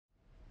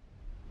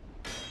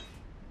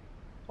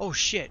Oh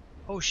shit!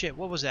 Oh shit!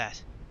 What was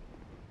that?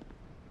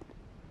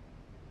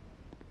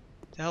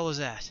 The hell was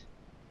that?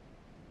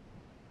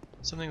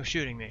 Something was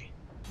shooting me.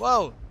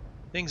 Whoa!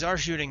 Things are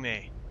shooting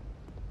me.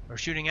 Or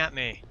shooting at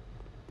me.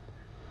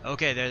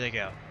 Okay, there they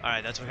go.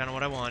 Alright, that's kind of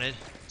what I wanted.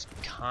 It's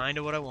kind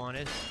of what I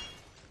wanted.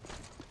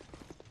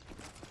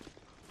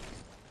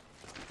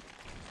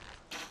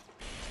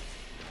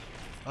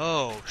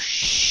 Oh,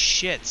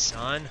 shit,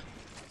 son.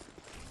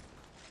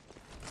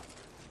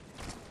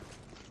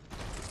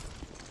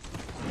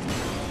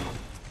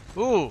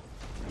 Ooh!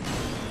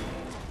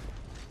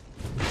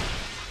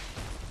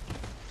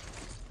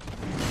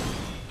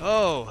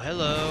 Oh,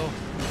 hello.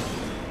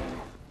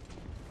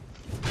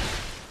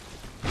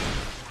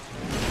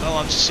 Oh,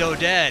 I'm so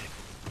dead.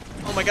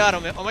 Oh my god,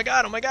 oh my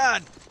god, oh my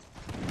god!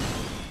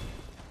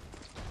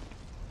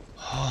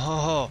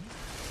 Oh,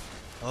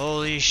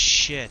 holy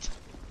shit.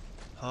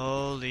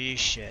 Holy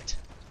shit.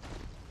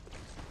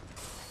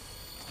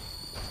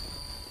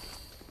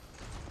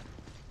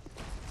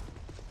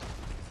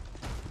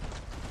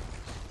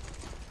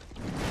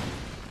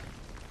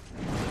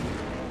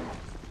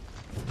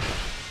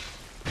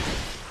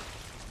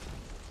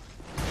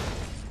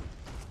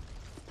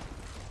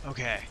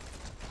 Okay.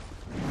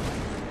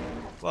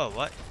 Whoa,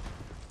 what?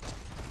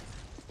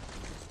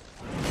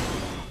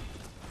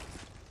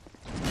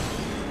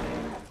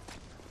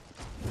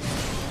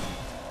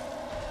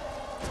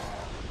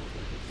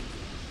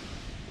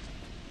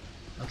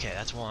 Okay,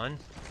 that's one.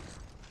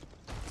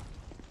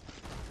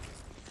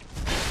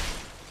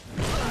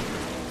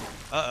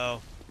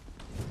 Uh-oh.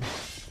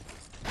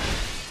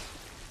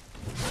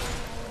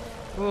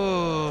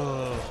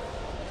 Ooh.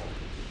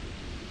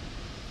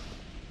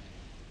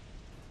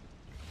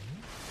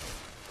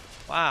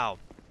 Wow.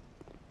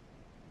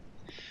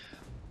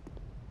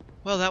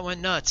 Well, that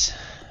went nuts.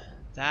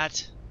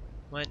 That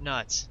went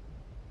nuts.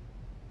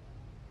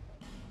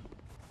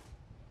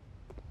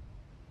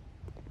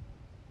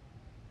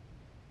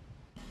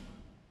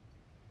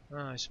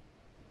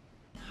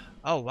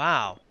 Oh,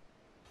 wow.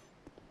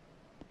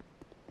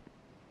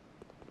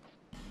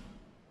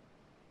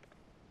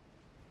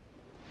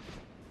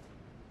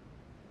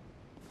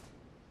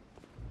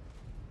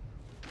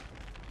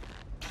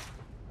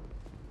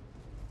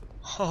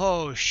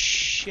 Oh,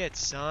 shit,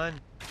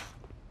 son.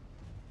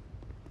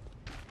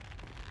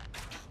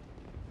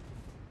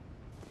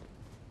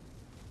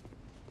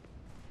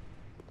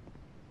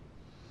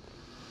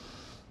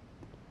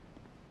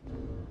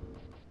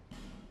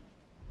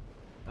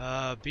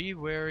 Be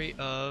wary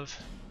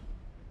of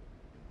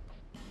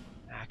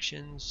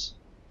actions.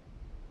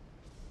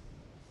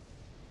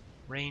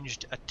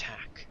 Ranged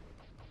attack.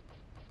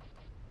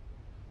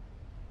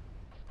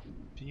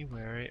 Be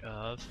wary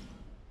of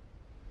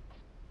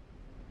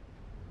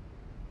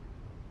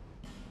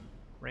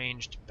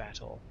ranged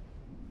battle.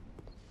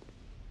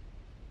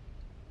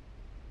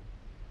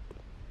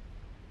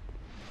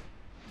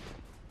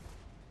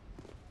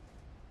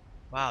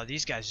 Wow,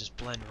 these guys just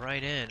blend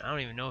right in. I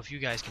don't even know if you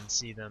guys can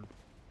see them.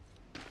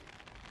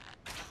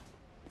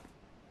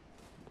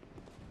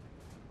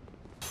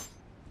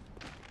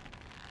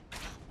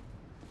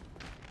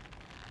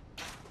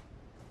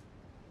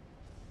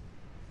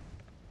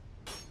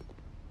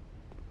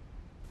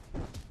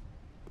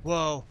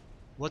 Whoa,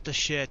 what the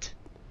shit?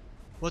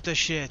 What the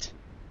shit?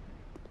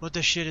 What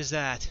the shit is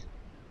that?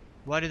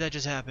 Why did that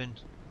just happen?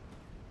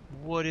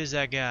 What is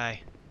that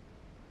guy?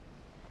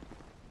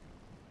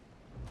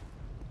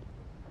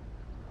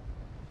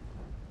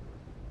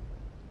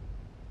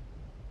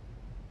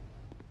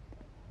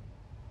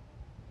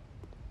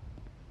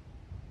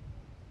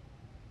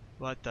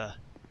 What the?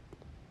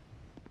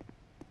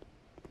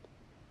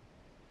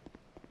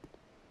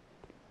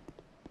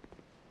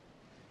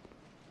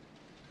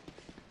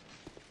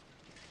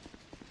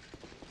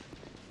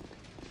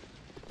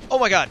 Oh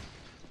my god!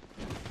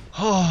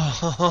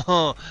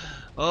 Oh,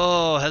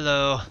 oh,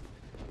 hello.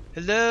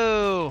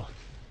 Hello!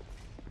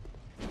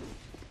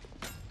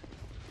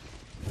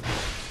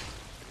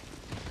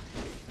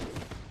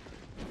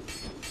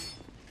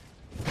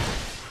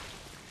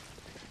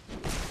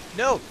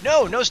 No,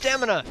 no, no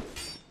stamina!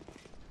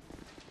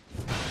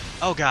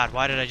 Oh god,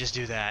 why did I just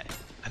do that?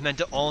 I meant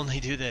to only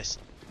do this.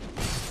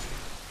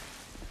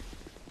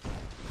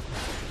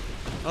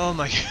 Oh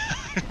my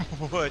god,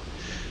 what?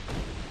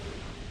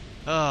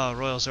 Oh,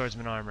 Royal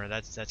Swordsman armor,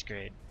 that's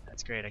great.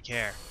 That's great, I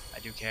care. I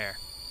do care.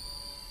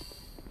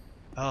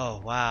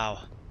 Oh,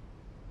 wow.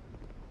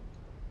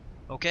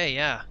 Okay,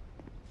 yeah.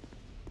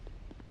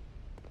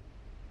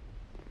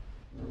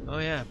 Oh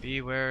yeah,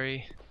 be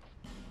wary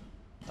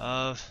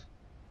of...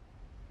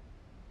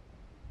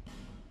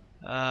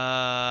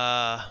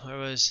 where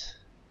was...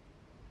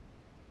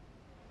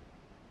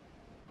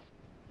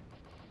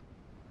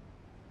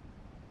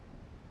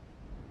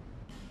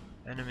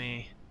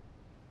 Enemy...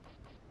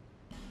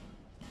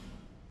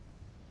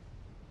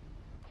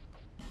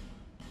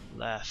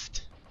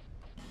 left.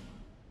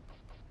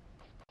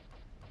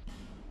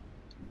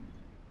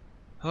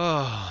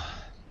 Oh.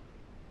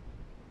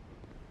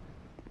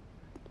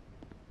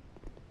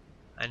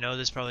 I know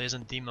this probably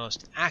isn't the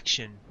most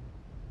action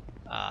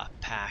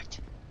packed.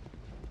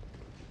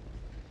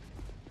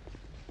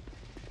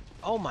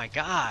 Oh my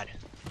god!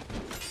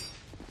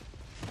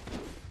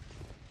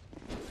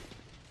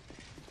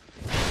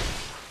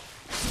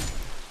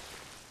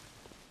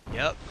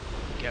 Yep.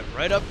 Get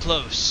right up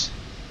close.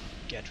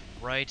 Get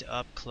right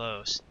up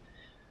close.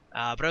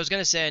 But I was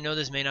gonna say, I know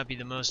this may not be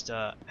the most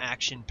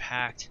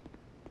action-packed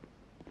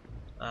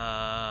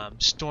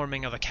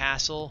storming of a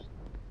castle,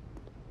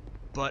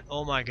 but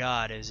oh my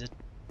god, is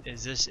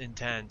this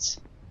intense?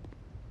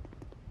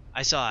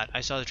 I saw it.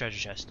 I saw the treasure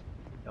chest.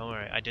 Don't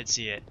worry, I did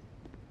see it.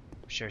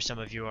 I'm sure some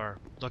of you are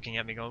looking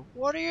at me going,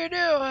 "What are you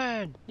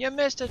doing? You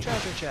missed a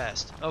treasure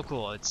chest." Oh,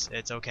 cool. It's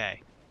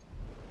okay.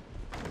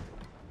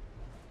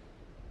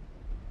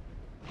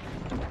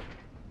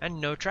 And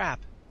no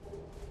trap.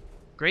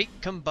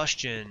 Great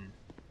combustion.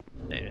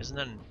 Hey, does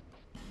that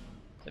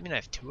mean I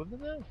have 2 of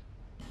them now?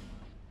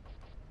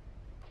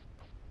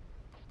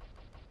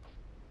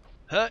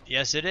 Huh,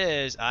 yes it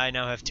is. I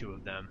now have 2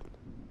 of them.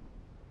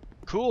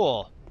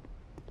 Cool.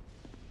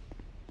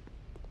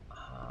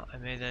 I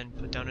may then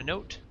put down a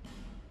note.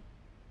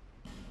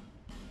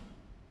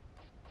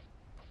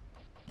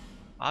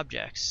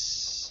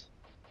 Objects.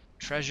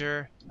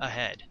 Treasure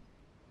ahead.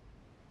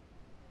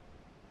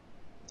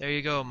 There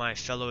you go, my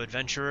fellow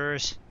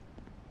adventurers.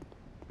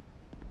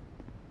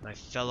 My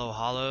fellow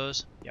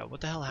hollows. Yeah,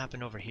 what the hell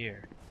happened over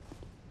here?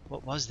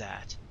 What was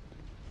that?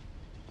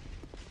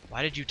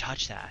 Why did you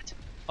touch that?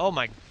 Oh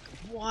my...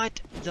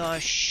 What the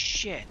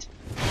shit?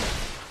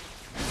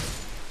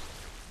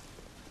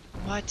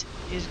 What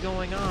is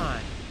going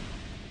on?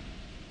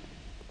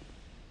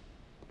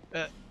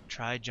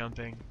 Try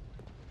jumping.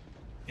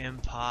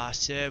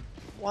 Impossible.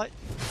 What?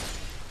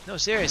 No,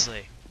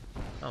 seriously.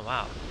 Oh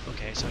wow.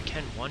 Okay, so I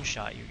can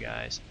one-shot you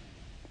guys.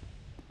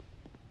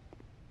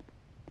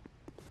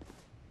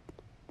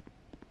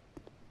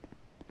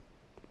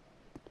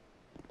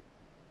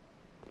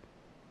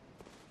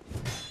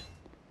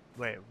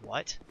 Wait,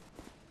 what?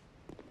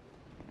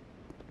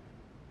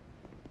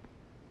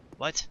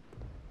 What?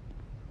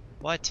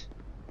 What?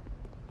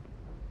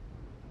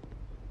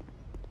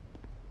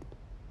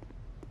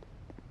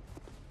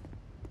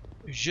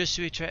 Je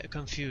suis très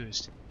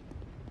confused.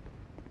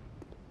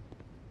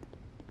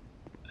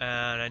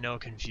 And I know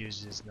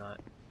confused is not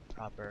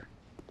proper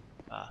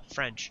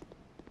French.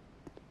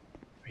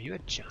 Are you a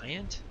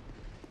giant?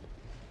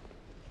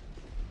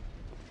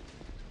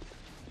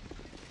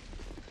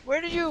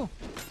 Where did you...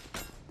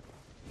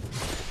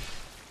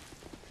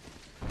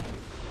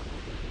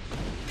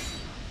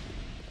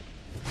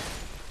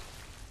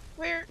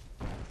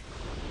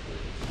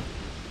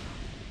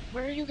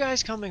 Where are you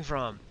guys coming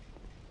from?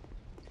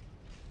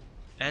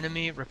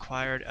 Enemy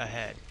required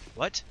ahead.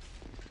 What?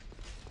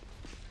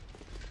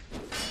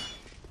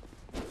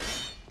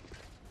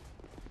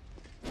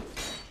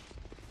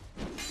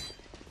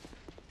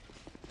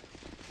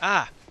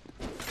 Ah!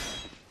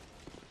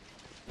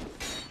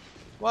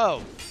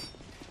 Whoa!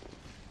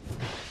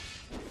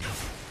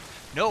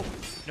 Nope.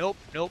 Nope.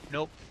 Nope.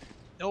 Nope.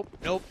 Nope.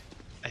 Nope.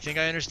 I think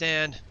I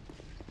understand.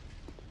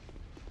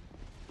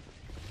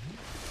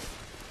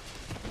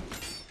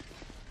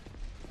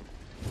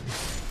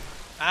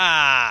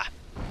 Ah!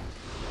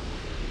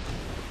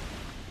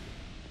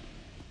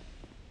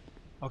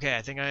 Okay,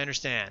 I think I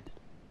understand.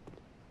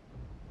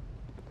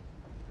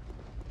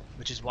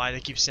 Which is why they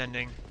keep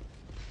sending...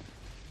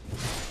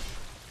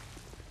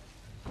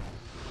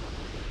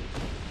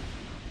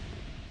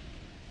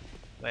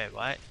 Wait,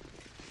 what?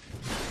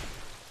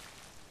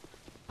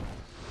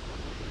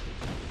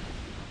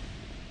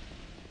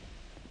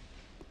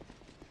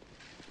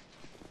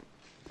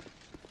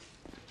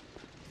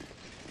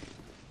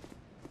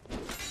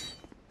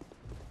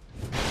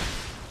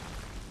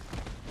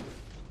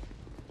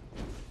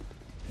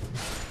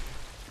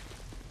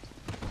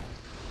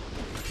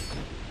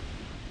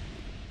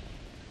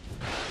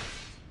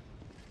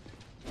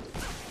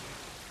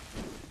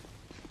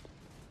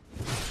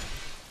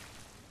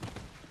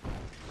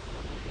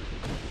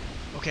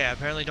 Okay, I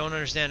apparently don't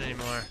understand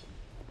anymore.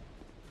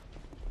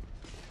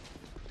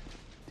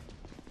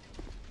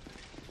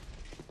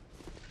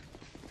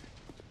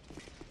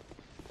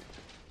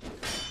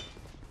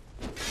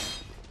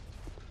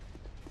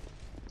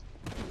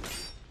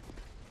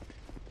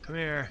 Come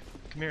here.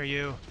 Come here,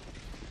 you.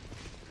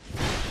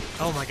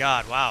 Oh my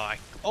god, wow.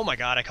 Oh my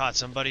god, I caught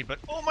somebody, but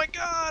oh my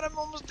god, I'm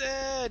almost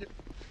dead.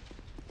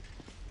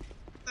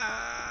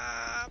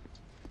 Ah.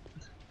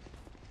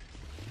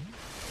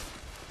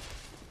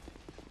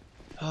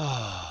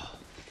 Oh.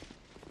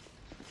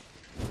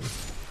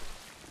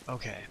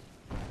 Okay.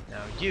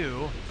 Now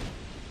you...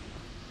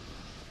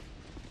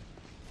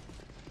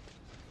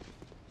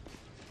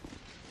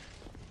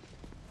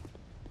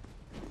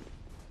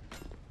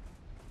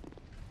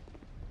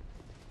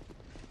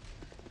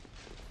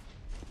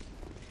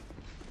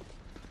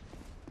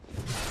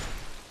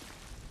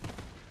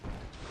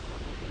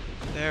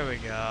 There we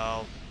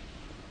go.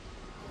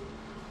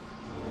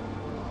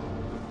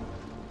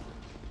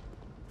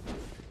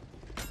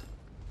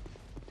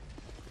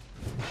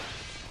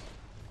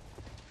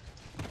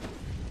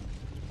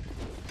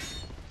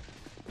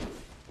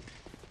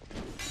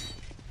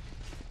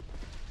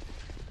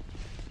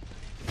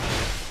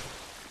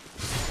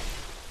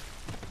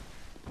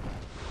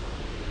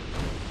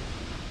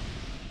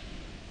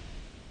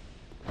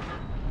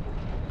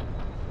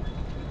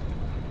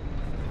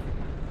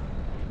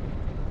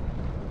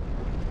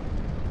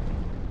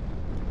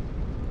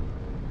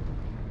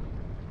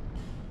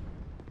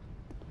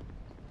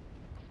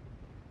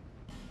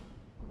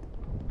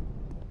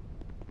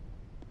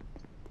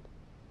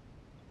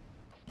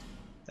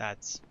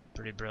 That's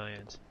pretty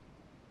brilliant.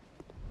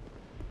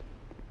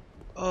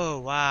 Oh,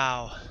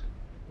 wow.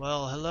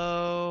 Well,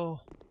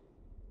 hello.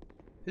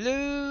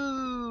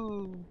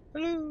 Hello.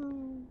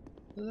 Hello.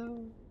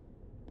 Hello.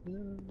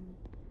 Hello.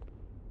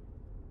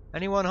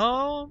 Anyone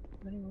home?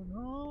 Anyone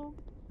home?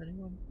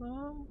 Anyone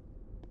home?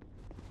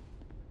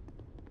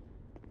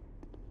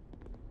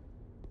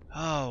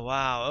 Oh,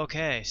 wow.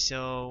 Okay,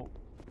 so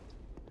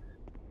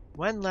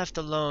when left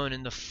alone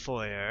in the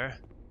foyer,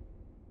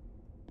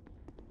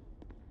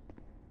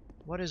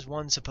 what is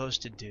one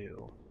supposed to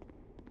do?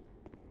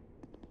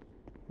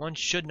 One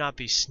should not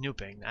be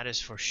snooping, that is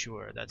for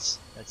sure. That's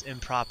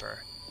improper.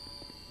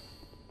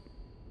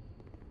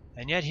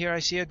 And yet here I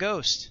see a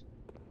ghost.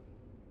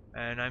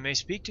 And I may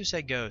speak to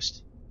said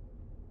ghost.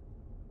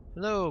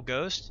 Hello,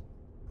 ghost.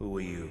 Who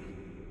are you?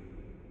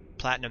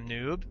 Platinum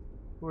Noob.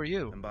 Who are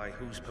you? And by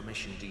whose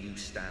permission do you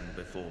stand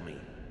before me?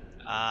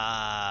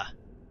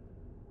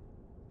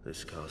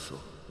 This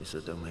castle is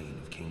a domain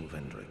of King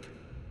Vendrick.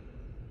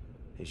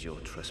 Is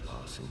your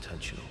trespass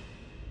intentional?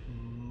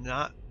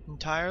 Not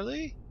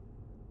entirely?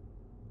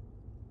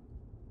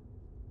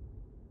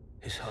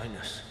 His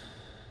Highness.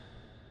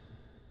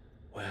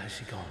 Where has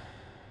he gone?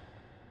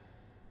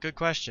 Good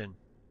question.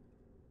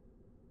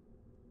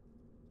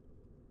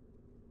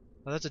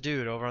 Oh, that's a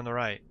dude over on the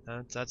right.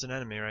 That's an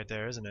enemy right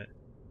there, isn't it?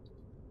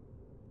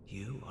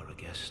 You are a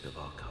guest of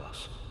our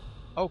castle.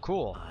 Oh,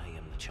 cool. I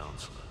am the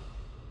Chancellor,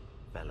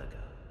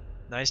 Veliger.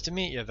 Nice to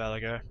meet you,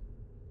 Veliger.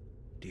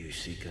 Do you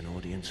seek an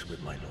audience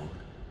with my lord,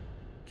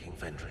 King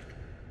Vendrick?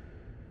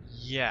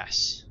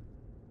 Yes.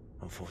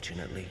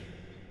 Unfortunately,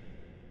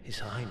 His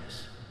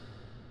Highness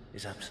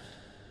is absent.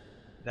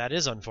 That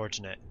is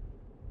unfortunate.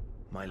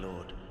 My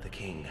lord, the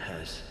king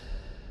has...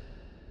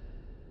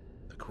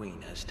 The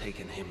queen has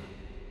taken him.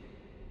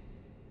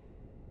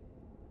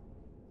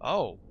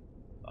 Oh.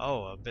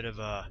 Oh, a bit of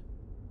a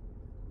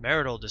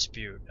marital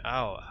dispute.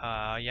 Oh,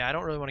 yeah, I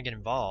don't really want to get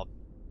involved.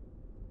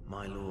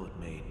 My lord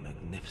made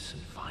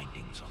magnificent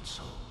findings on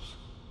souls.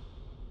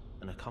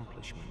 An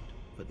accomplishment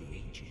for the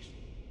ages.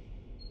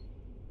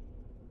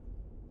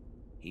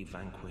 He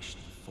vanquished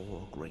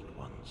 4 great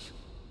ones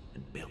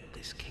and built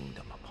this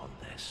kingdom upon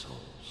their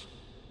souls.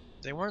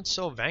 They weren't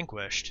so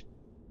vanquished.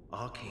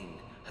 Our king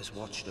has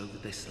watched over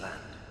this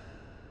land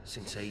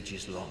since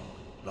ages long,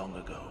 long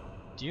ago.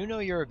 Do you know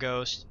you're a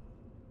ghost?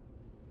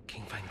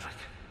 King Vendrick,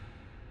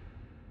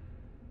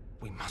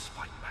 we must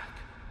fight back,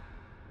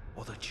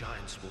 or the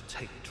giants will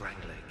take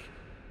Drangleic.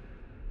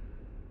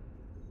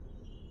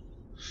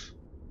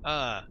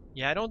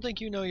 Yeah, I don't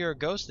think you know you're a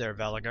ghost there,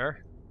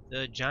 Veliger.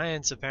 The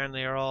giants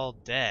apparently are all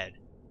dead.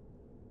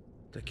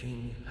 The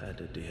king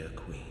had a dear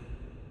queen,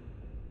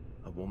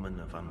 a woman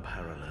of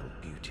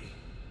unparalleled beauty.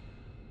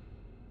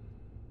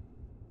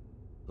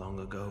 Long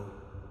ago,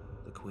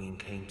 the queen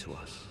came to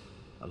us,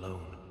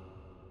 alone,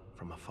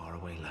 from a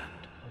faraway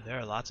land. Oh, there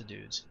are lots of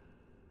dudes.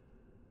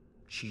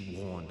 She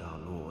warned our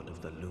lord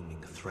of the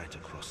looming threat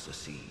across the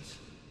seas,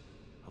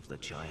 of the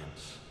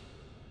giants.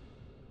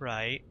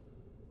 Right.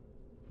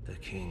 The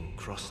king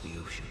crossed the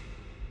ocean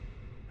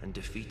and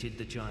defeated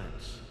the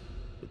giants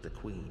with the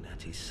queen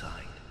at his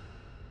side.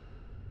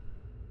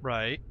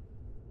 Right.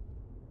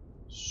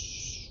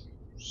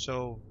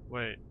 So,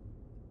 wait.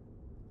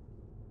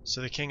 So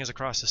the king is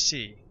across the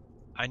sea.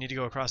 I need to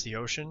go across the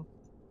ocean?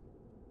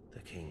 The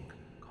king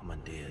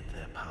commandeered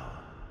their power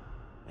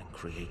and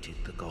created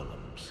the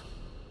golems.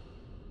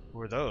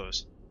 Who are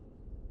those?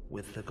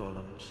 With the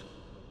golems,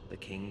 the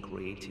king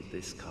created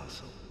this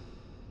castle.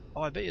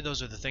 Oh, I bet you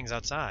those are the things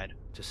outside.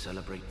 To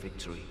celebrate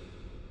victory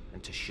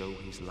and to show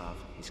his love,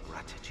 his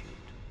gratitude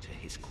to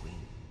his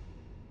queen.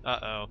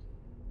 Uh-oh.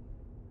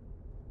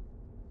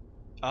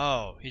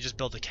 Oh, he just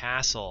built a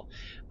castle.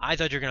 I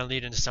thought you were going to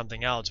lead into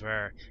something else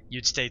where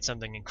you'd state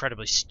something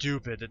incredibly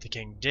stupid that the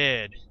king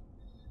did.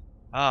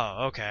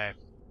 Oh, okay.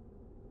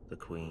 The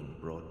queen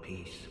brought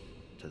peace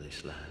to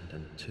this land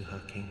and to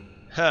her king.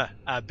 Huh,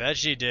 I bet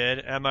she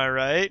did. Am I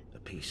right? A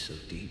peace so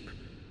deep,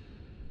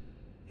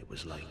 it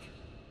was like...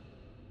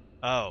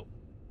 Oh.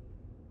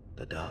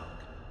 the dark.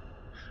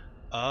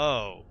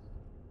 Oh.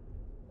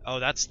 Oh,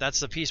 that's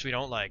the piece we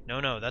don't like.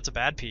 No, that's a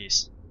bad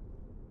piece.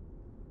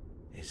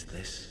 Is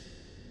this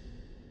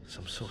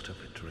some sort of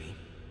a dream?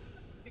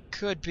 It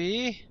could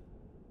be.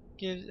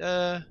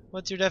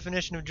 What's your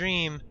definition of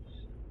dream?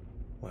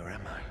 Where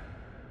am I?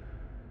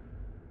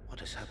 What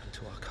has happened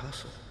to our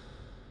castle?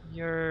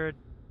 You're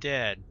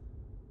dead.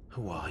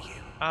 Who are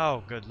you?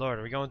 Oh, good lord,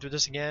 are we going through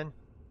this again?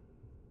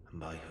 And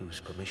by whose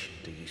permission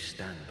do you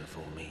stand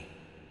before me?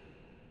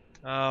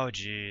 Oh,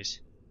 jeez.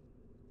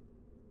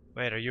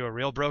 Wait, are you a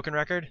real broken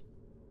record?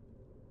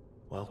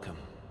 Welcome,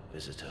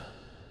 visitor.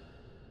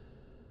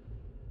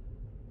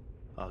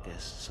 Our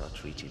guests are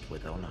treated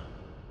with honor.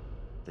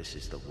 This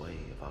is the way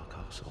of our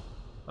castle.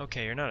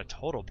 Okay, you're not a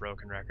total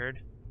broken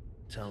record.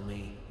 Tell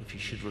me if you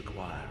should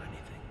require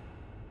anything.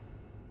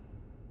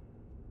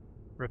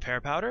 Repair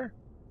powder?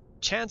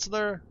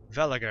 Chancellor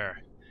Veliger.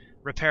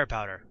 Repair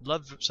powder.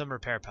 Love some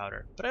repair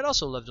powder. But I'd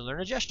also love to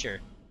learn a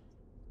gesture.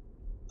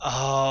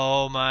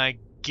 Oh my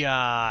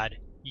god.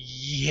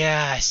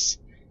 Yes!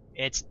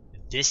 It's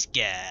this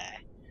guy.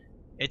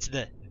 It's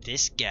the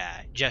this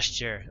guy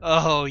gesture.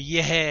 Oh,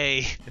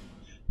 yay!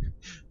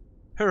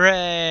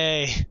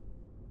 Hooray!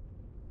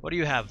 What do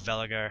you have,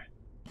 Veliger?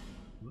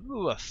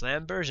 Ooh, a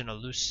Flamberge and a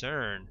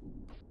Lucerne.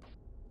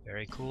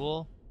 Very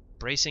cool.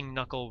 Bracing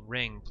Knuckle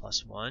Ring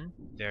 +1.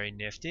 Very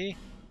nifty.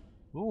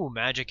 Ooh,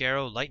 Magic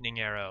Arrow, Lightning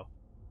Arrow.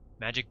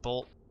 Magic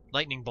Bolt,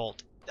 Lightning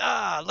Bolt.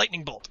 Ah,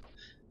 Lightning Bolt!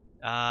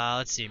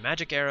 Let's see.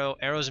 Magic Arrow,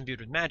 arrows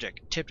imbued with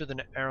magic, tipped with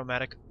an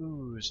aromatic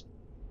ooze.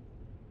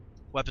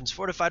 Weapons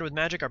fortified with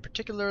magic are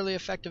particularly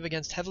effective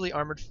against heavily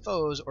armored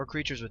foes or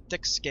creatures with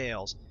thick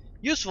scales.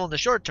 Useful in the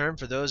short term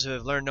for those who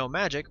have learned no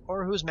magic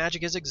or whose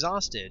magic is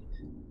exhausted.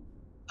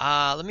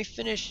 Let me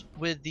finish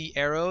with the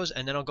arrows,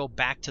 and then I'll go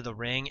back to the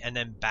ring, and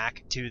then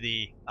back to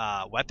the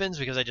weapons,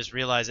 because I just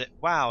realized that,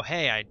 wow,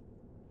 hey, I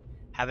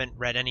haven't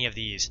read any of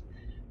these.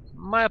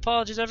 My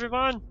apologies,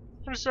 everyone.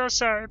 I'm so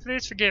sorry.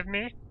 Please forgive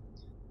me.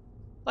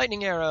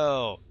 Lightning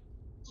arrow!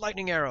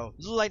 Lightning arrow!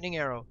 Lightning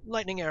arrow!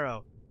 Lightning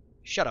arrow!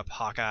 Shut up,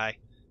 Hawkeye.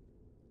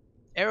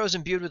 Arrows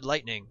imbued with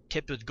lightning,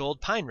 tipped with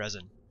gold pine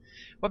resin.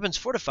 Weapons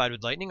fortified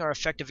with lightning are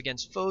effective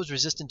against foes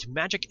resistant to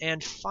magic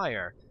and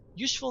fire.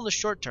 Useful in the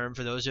short term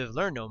for those who have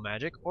learned no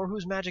magic or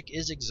whose magic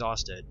is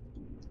exhausted.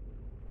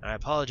 I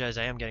apologize,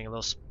 I am getting a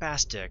little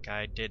spastic.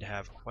 I did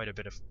have quite a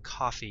bit of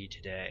coffee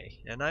today,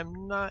 and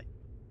I'm not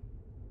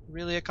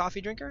really a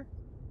coffee drinker.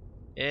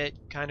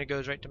 It kind of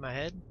goes right to my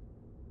head.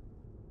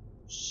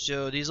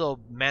 So these little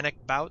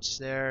manic bouts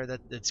there,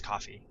 it's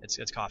coffee.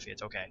 It's coffee.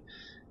 It's okay.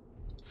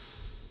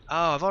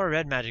 Oh, I've already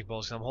read Magic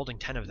Bolts because I'm holding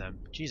 10 of them.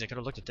 Jeez, I could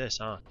have looked at this,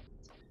 huh?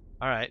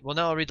 Alright, well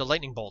now I'll read the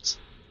Lightning Bolts.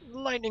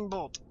 Lightning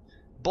Bolt!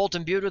 Bolt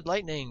imbued with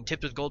lightning,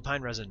 tipped with gold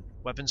pine resin.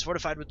 Weapons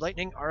fortified with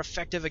lightning are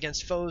effective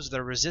against foes that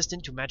are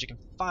resistant to magic and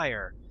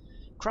fire.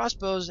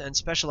 Crossbows and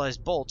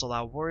specialized bolts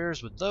allow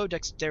warriors with low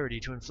dexterity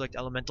to inflict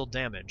elemental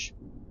damage.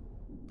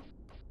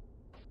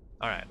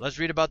 Alright, let's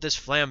read about this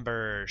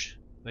Flamberge,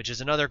 which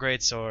is another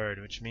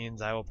greatsword, which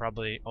means I will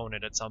probably own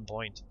it at some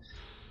point.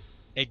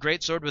 A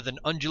greatsword with an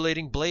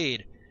undulating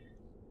blade.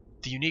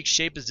 The unique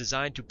shape is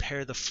designed to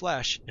pare the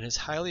flesh and is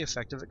highly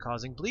effective at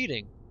causing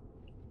bleeding.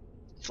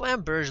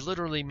 Flamberge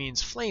literally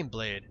means flame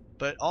blade,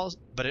 but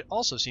it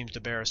also seems to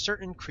bear a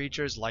certain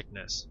creature's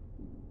likeness.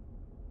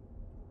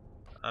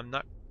 I'm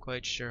not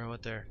quite sure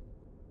what they're...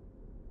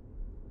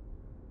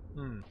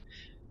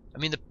 I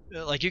mean,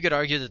 like, you could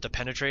argue that the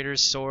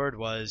Penetrator's sword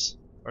was,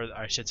 or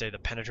I should say the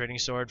penetrating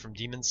sword from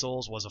Demon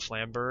Souls was a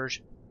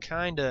Flamberge.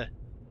 Kinda,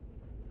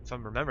 if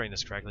I'm remembering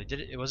this correctly.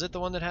 Was it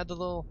the one that had the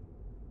little,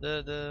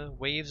 the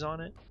waves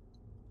on it?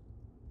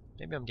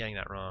 Maybe I'm getting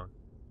that wrong.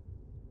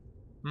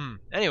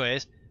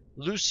 Anyways,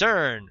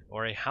 Lucerne,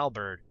 or a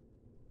halberd.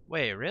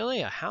 Wait,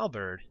 really? A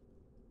halberd?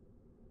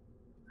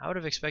 I would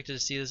have expected to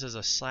see this as a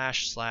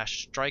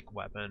 //strike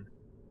weapon.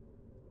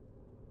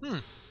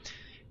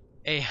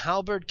 A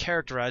halberd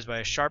characterized by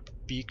a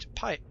sharp-beaked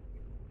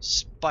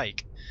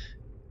spike.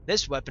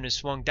 This weapon is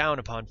swung down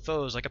upon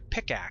foes like a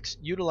pickaxe,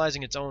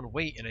 utilizing its own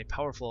weight in a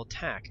powerful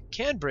attack.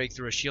 Can break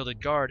through a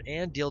shielded guard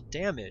and deal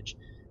damage.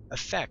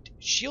 Effect: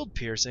 shield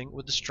piercing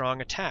with a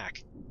strong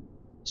attack.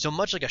 So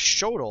much like a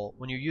Shodel,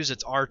 when you use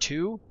its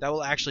R2, that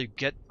will actually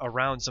get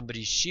around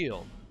somebody's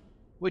shield,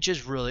 which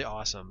is really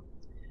awesome.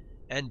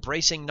 And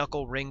Bracing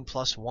Knuckle Ring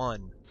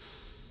 +1.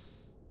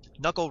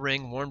 Knuckle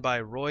Ring worn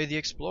by Roy the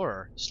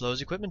Explorer.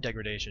 Slows equipment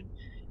degradation.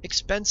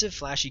 Expensive,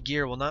 flashy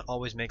gear will not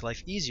always make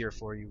life easier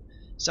for you.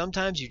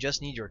 Sometimes you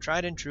just need your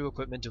tried and true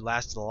equipment to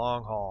last the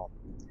long haul.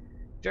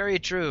 Very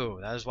true.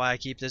 That is why I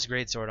keep this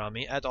greatsword on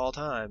me at all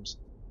times.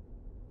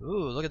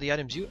 Ooh, look at the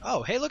items you...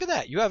 Oh, hey, look at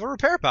that. You have a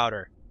repair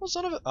powder. Well,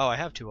 son of a... Oh, I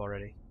have 2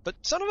 already. But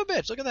son of a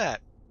bitch, look at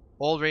that.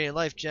 Old Radiant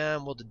Life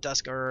Gem, Wilted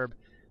Dusk Herb,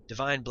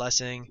 Divine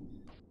Blessing.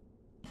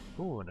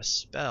 Ooh, and a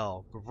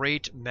spell.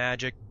 Great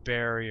Magic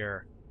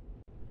Barrier.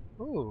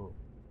 Ooh.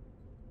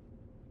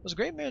 Was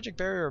Great Magic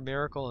Barrier a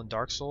miracle in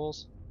Dark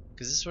Souls?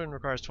 Because this one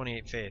requires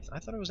 28 faith. I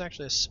thought it was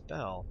actually a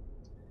spell.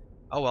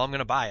 Oh, well, I'm going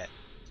to buy it.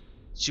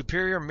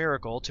 Superior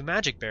Miracle to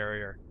Magic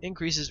Barrier.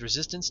 Increases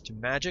resistance to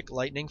magic,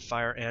 lightning,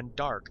 fire, and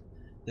dark.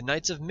 The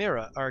Knights of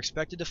Mira are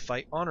expected to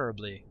fight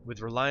honorably,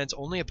 with reliance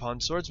only upon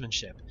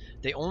swordsmanship.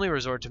 They only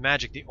resort to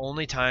magic the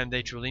only time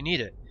they truly need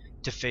it,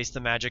 to face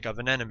the magic of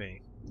an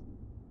enemy.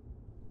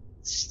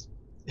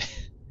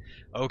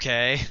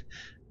 Okay.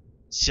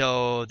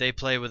 So they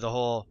play with the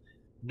whole,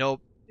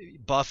 nope,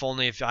 buff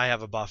only if I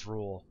have a buff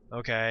rule.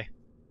 Okay.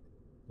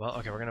 Well,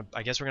 okay,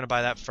 I guess we're gonna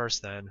buy that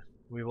first then.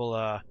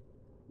 We'll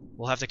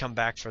have to come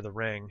back for the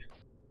ring.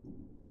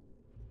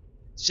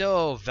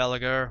 So,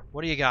 Veliger,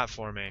 what do you got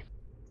for me?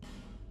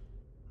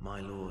 My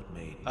lord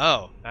made...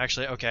 Oh,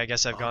 actually, okay, I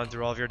guess I've gone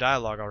through all of your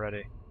dialogue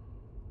already.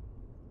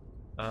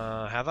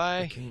 Have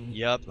I?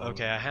 Yep,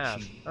 okay, I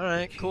have.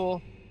 Alright,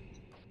 cool.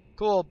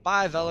 Cool,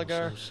 bye,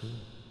 Veliger. So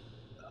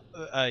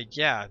soon.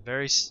 Yeah,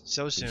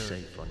 so soon. Be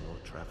safe on your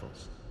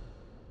travels.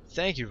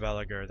 Thank you,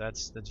 Veliger.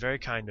 That's very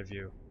kind of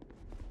you.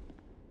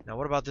 Now,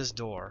 what about this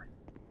door?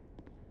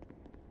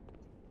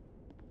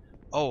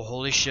 Oh,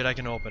 holy shit, I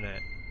can open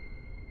it.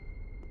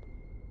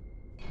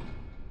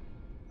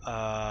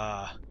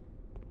 I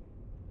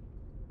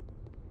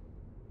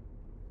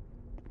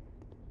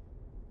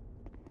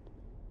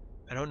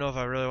don't know if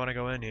I really want to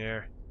go in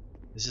here.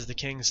 This is the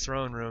king's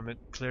throne room. It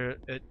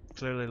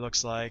clearly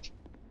looks like.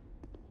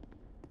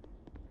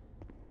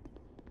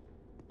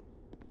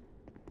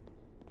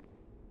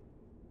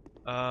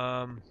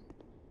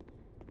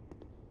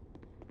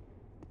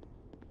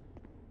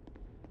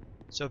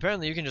 So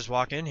apparently you can just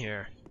walk in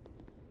here.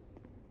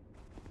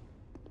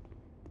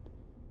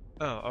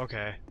 Oh,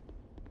 okay.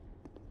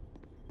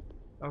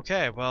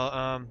 Okay,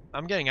 well,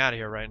 I'm getting out of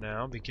here right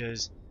now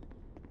because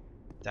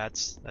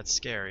that's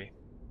scary.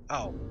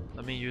 Oh,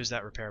 let me use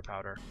that repair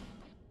powder.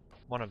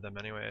 One of them,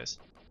 anyways.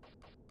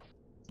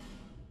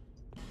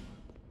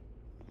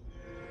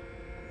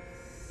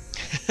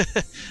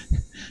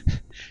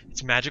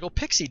 It's magical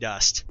pixie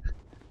dust.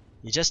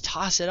 You just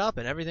toss it up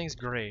and everything's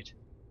great.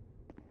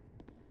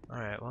 All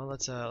right, well,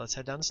 let's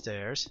head down the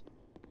stairs.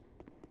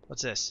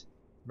 What's this?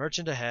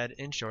 Merchant ahead,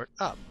 in short,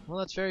 up. Well,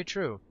 that's very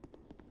true.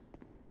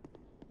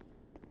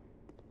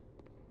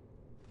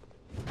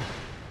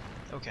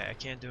 Okay, I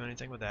can't do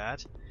anything with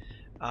that.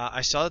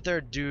 I saw that there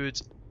are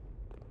dudes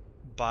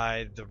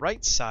by the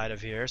right side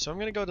of here, so I'm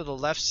gonna go to the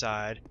left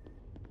side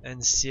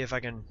and see if I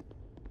can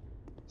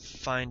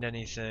find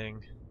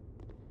anything.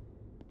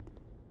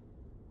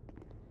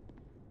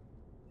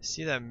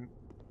 See that?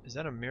 Is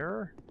that a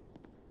mirror?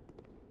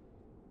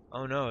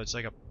 Oh no, it's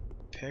like a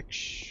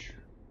picture.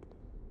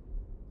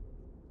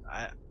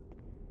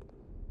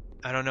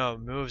 I don't know. It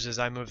moves as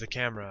I move the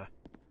camera.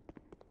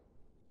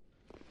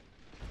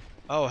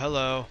 Oh,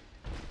 hello.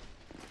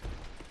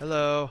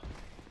 Hello.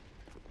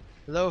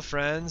 Hello,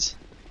 friends.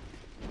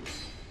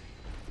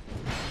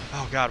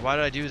 Oh god, why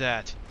did I do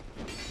that?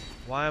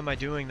 Why am I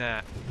doing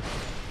that?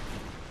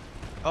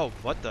 Oh,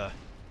 what the?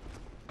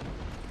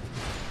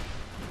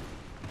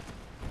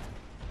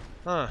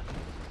 Huh.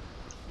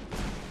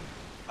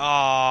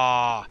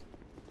 Ah.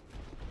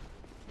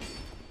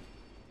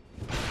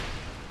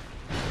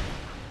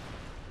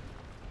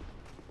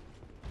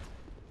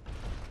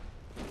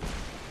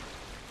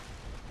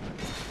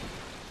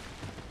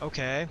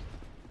 Okay.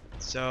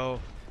 So,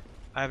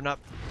 I have not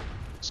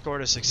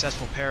scored a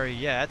successful parry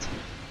yet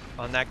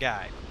on that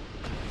guy.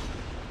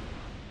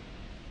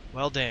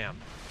 Well, damn.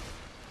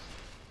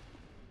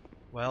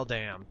 Well,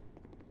 damn.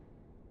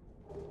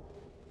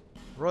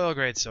 Royal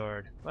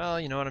Greatsword. Well,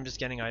 you know what? I'm just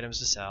getting items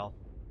to sell.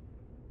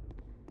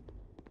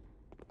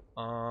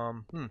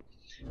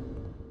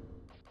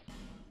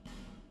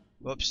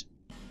 Whoops.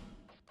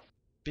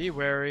 Be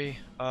wary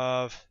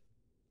of...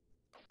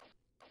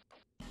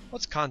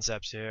 What's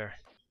concepts here?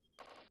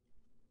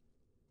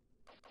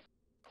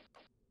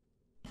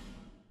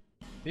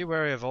 Be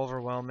wary of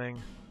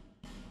overwhelming...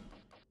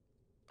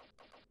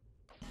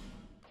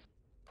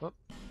 Whoop.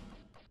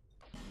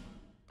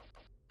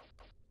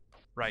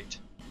 Right.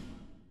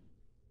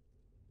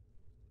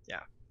 Yeah.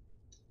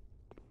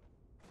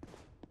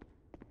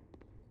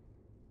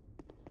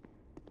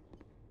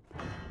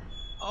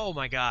 Oh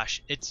my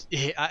gosh,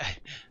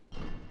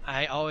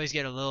 I always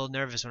get a little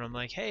nervous when I'm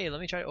like, hey,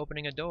 let me try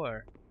opening a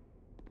door.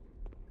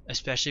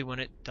 Especially when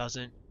it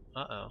doesn't...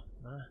 Uh-oh.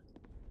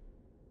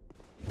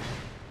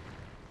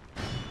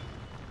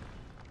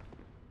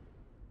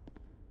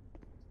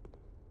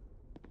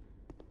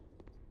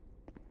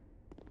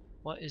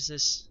 What is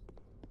this?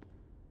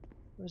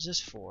 What is this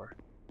for?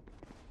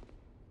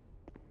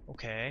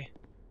 Okay.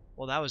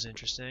 Well, that was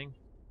interesting.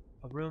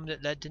 A room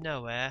that led to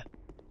nowhere.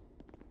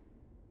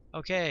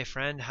 Okay,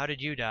 friend, how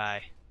did you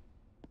die?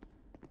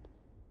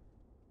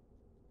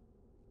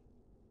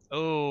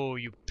 Oh,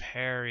 you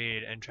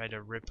parried and tried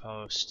to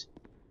riposte.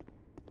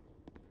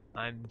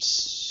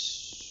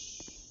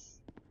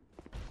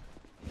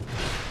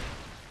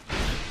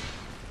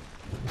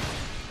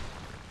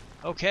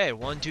 Okay,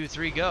 1, 2,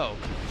 3, go.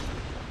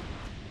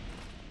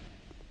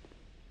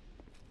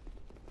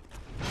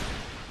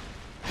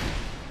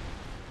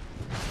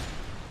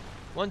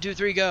 One, two,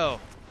 three, go.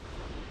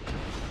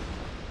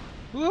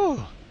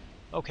 Woo!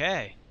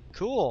 Okay.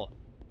 Cool.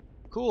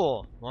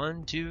 Cool.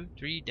 1, 2,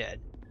 3,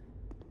 dead.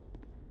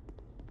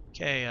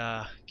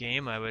 Okay,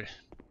 game, I would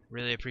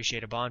really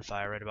appreciate a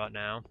bonfire right about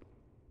now.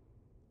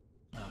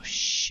 Oh,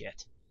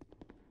 shit.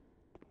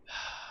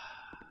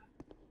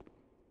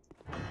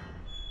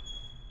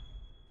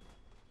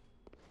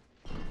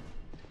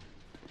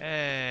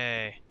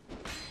 Hey.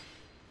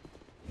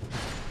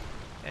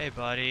 Hey,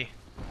 buddy.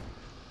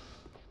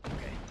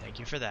 Okay, thank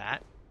you for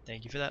that.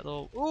 Thank you for that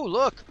little... Ooh,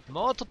 look!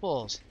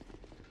 Multiples!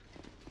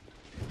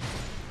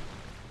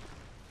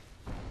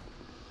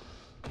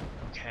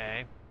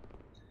 Okay.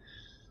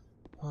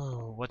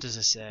 Oh, what does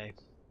it say?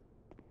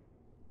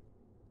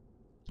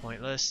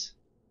 Pointless?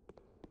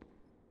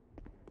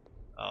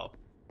 Oh.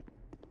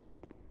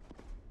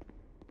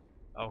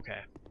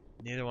 Okay.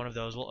 Neither one of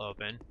those will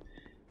open.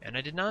 And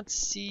I did not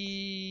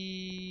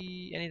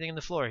see anything in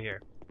the floor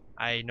here.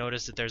 I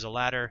noticed that there's a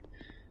ladder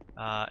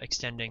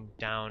extending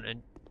down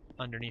and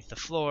underneath the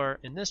floor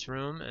in this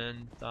room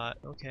and thought,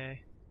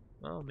 okay,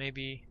 well,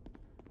 maybe...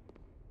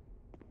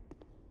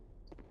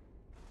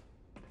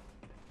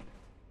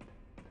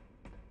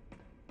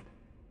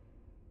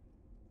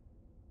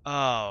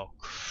 Oh,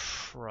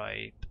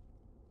 cripe.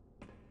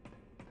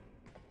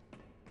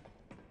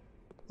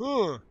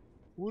 Huh.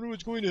 Wonder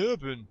what's going to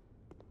happen.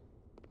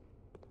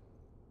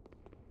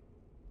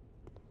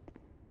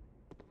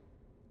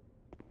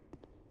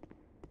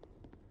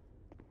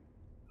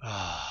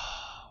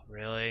 Oh,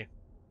 really?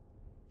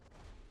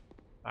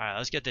 Alright,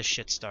 let's get this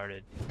shit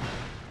started.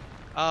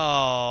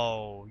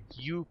 Oh,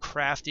 you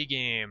crafty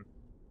game.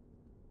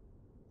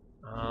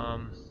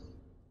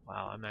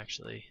 Wow, I'm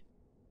actually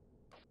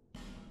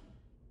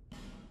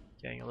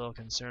getting a little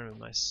concerned with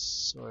my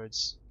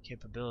sword's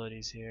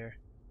capabilities here.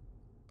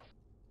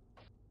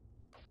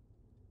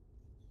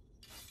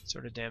 What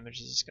sort of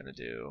damage is this gonna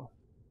do?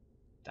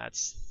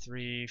 That's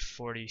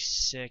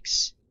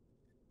 346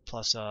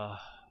 plus a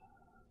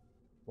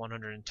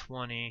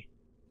 120.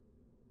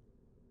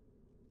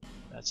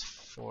 That's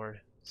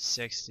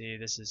 460.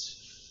 This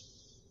is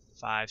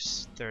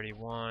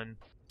 531.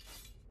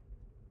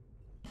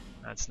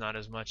 That's not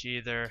as much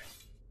either.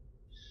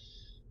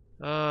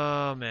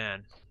 Oh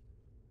man.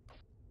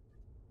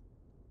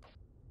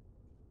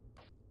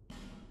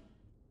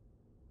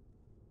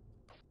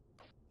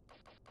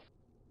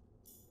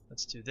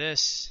 Let's do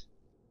this.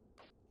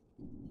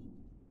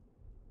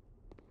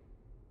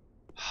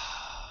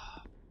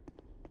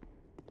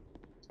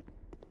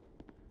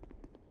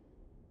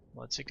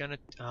 What's it gonna...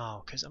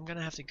 Oh, because I'm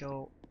gonna have to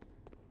go...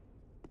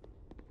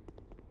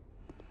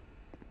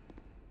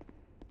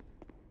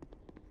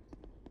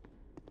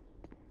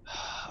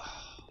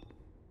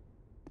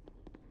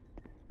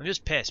 I'm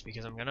just pissed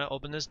because I'm gonna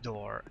open this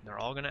door and they're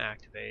all gonna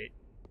activate.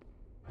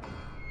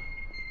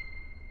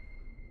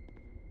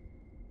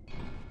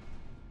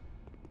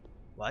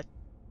 What?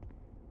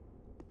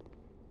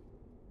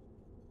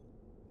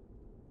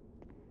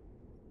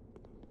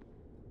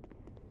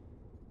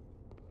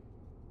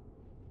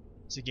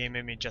 Does the game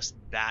made me just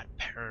that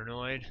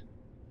paranoid?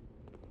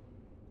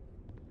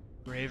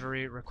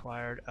 Bravery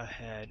required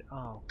ahead.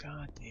 Oh,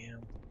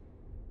 goddamn.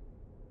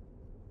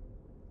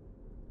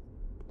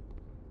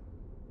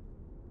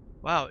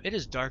 Wow, it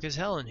is dark as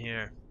hell in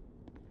here.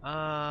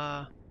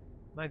 My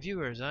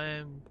viewers, I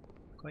am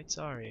quite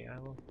sorry. I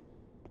will...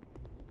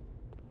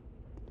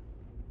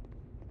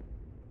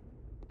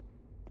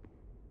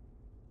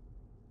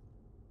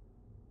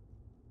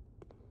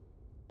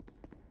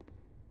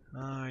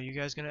 Are you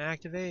guys gonna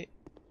activate?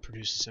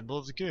 Produce a symbol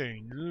of the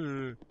king.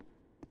 Ugh.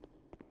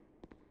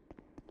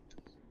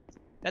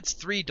 That's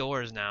 3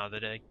 doors now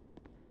that it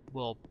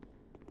will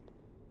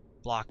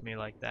block me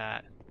like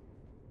that.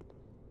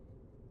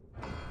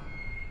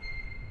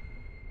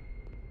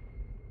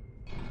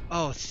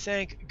 Oh,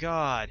 thank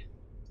God.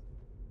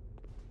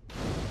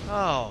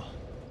 Oh,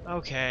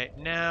 okay.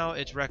 Now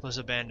it's reckless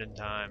abandon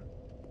time.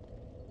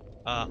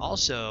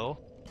 Also,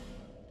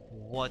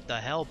 what the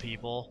hell,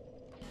 people?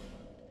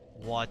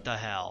 What the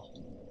hell?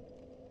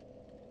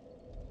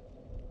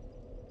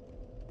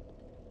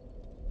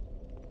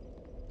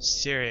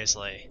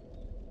 Seriously.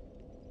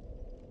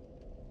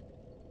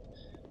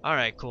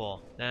 Alright,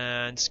 cool.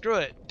 Then screw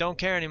it. Don't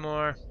care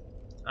anymore.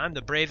 I'm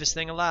the bravest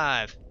thing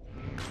alive.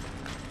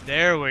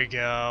 There we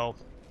go.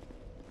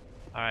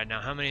 Alright,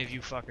 now how many of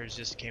you fuckers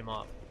just came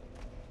up?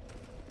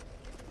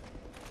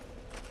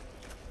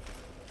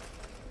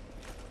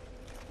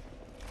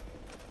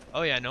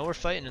 Oh yeah, no, we're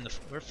fighting in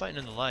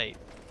the light.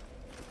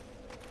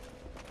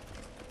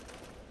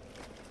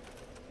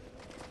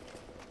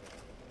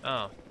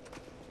 Oh.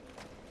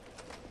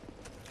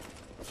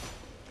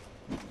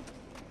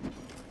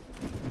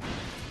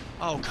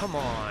 Oh, come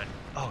on.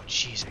 Oh,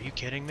 jeez, are you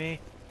kidding me?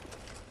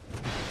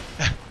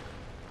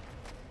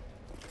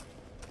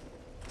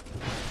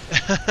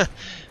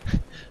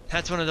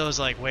 That's one of those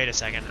like, wait a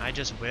second, I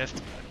just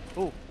whiffed.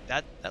 Ooh,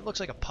 that looks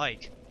like a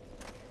pike.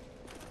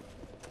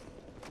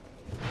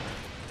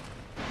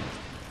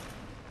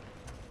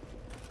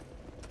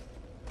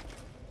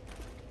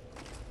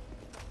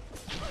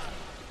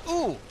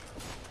 Ooh!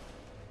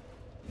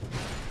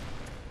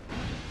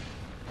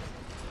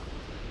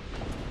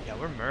 Yeah,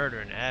 we're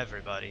murdering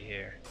everybody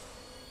here.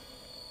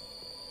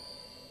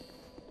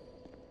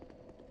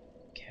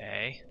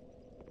 Okay.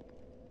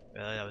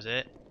 Really, that was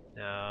it?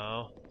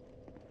 No.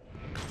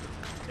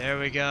 There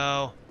we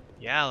go.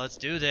 Yeah, let's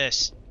do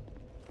this.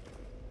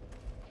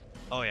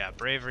 Oh yeah,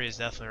 bravery is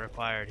definitely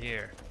required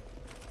here.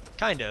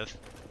 Kind of.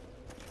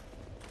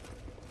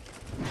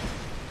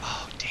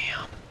 Oh,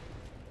 damn.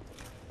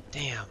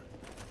 Damn.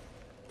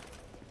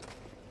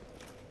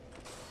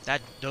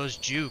 Those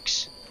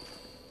jukes.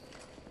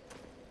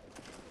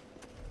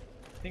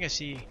 I think I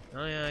see...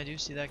 Oh yeah, I do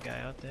see that guy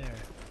out there.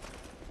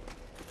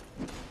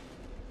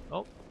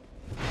 Oh.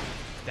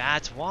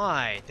 That's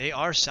why. They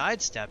are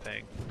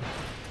sidestepping.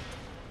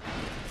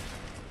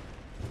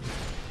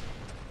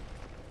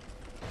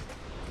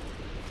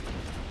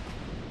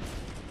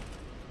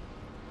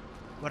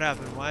 What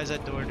happened? Why is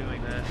that door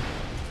doing that?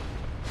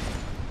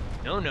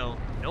 No, no.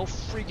 No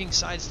freaking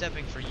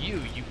sidestepping for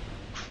you, you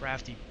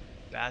crafty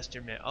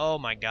bastard man. Oh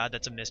my god,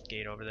 that's a mist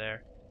gate over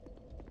there.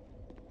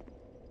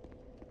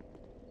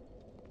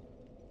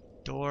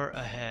 Door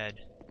ahead.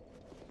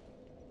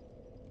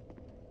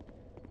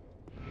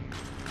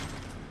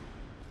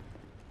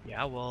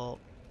 Yeah, well...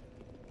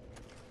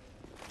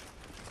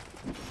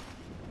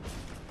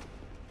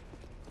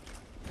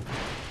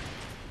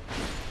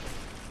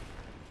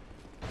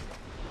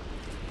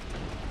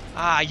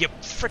 Ah, you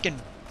frickin'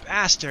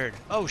 bastard!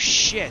 Oh,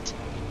 shit!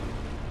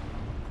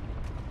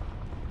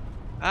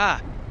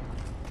 Ah!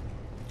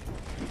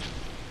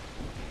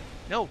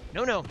 No,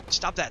 no, no!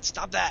 Stop that!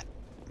 Stop that!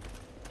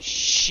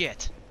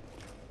 Shit!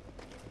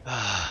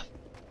 Ah.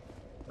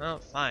 Well,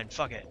 fine,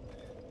 fuck it.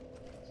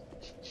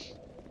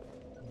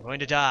 I'm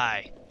going to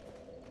die.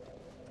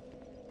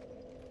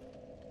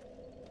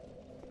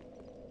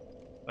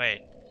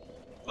 Wait.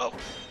 Oh!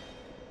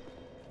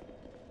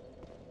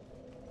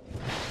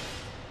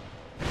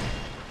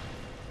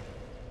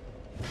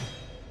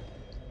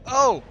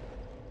 Oh!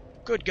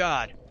 Good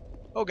God.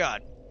 Oh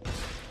God.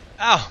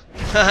 Ow!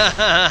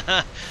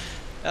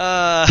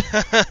 Ah,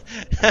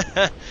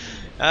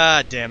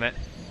 damn it.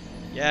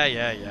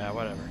 Yeah,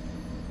 whatever.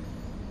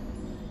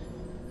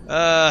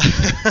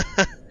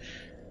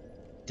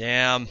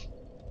 Damn.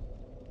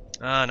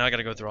 Ah, now I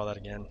gotta go through all that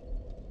again.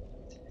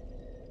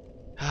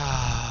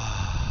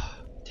 Ah,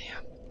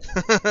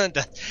 damn.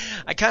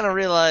 I kind of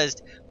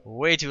realized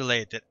way too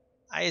late that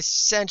I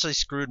essentially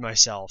screwed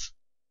myself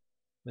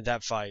with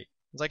that fight.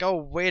 It's like, oh,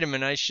 wait a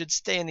minute, I should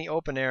stay in the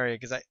open area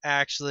because I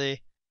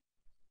actually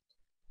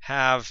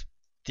have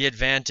the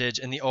advantage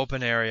in the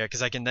open area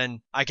because I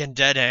can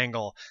dead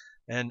angle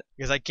and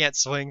because I can't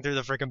swing through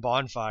the freaking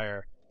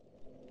bonfire.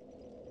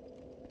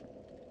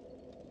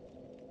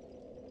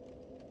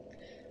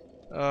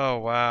 Oh,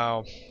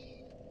 wow.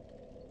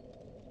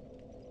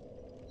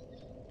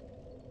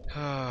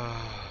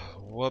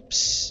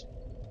 Whoops.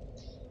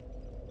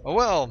 Oh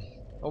well.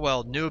 Oh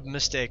well, noob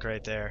mistake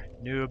right there.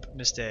 Noob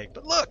mistake.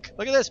 But look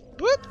at this.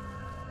 Whoop!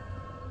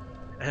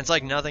 And it's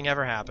like nothing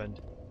ever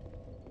happened.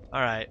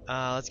 Alright,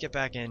 let's get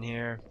back in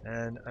here,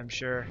 and I'm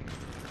sure...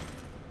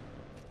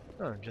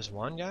 Oh, just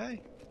one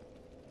guy?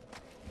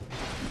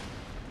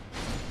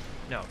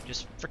 No,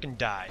 just frickin'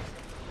 die.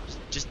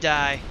 Just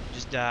die.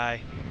 Just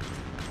die.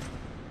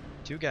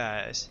 Two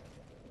guys.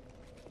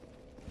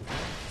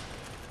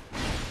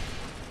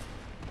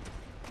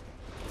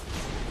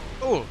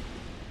 Ooh!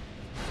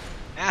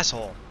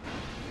 Asshole.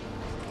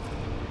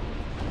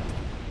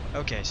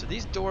 Okay, so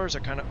these doors are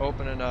kind of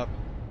opening up.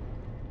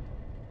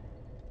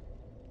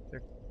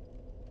 They're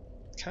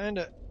kind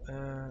of...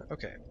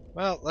 okay.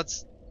 Well,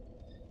 let's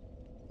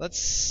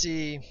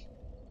see.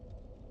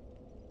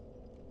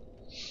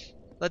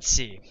 Let's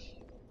see.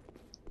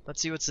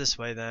 Let's see what's this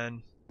way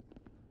then.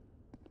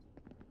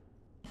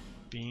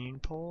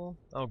 Beanpole?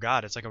 Oh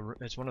god, it's like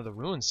it's one of the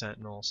ruin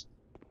sentinels.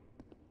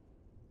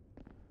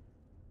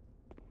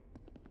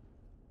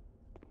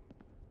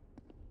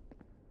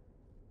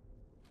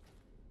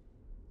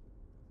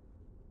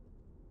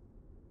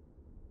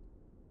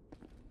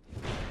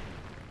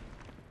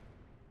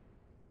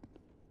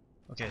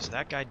 Okay, so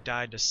that guy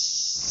died to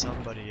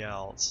somebody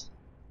else.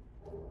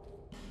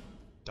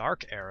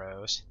 Dark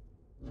arrows?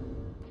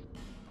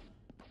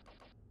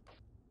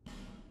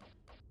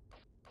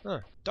 Huh,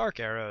 dark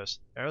arrows.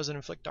 Arrows that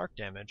inflict dark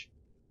damage.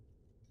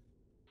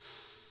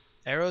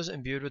 Arrows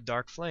imbued with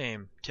dark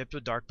flame, tipped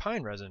with dark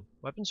pine resin.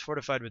 Weapons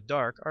fortified with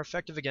dark are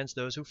effective against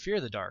those who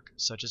fear the dark,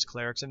 such as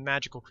clerics and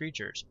magical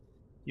creatures.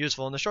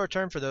 Useful in the short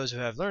term for those who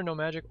have learned no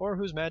magic or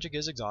whose magic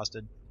is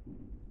exhausted.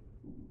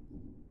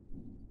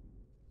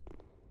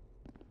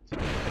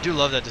 I do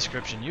love that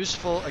description.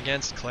 Useful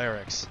against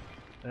clerics.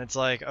 And it's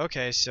like,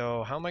 okay,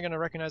 so how am I going to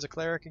recognize a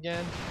cleric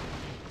again?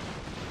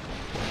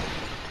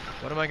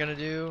 What am I going to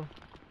do?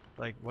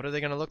 Like, what are they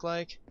going to look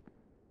like?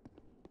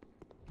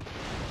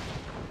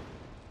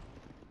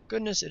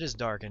 Goodness, it is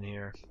dark in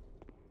here.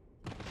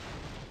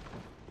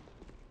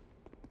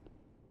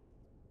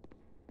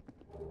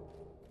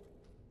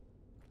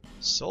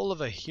 Soul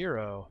of a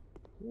hero.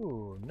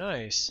 Ooh,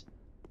 nice.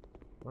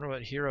 Wonder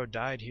what hero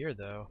died here,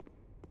 though.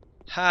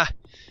 Ha!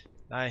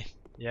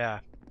 Yeah.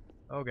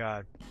 Oh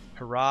god.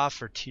 Hurrah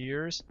for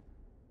tears.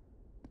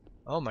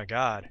 Oh my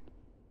god.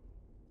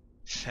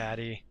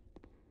 Fatty.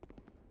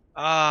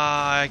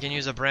 Ah, I can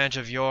use a branch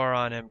of yore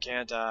on him,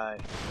 can't I?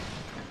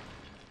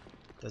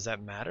 Does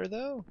that matter,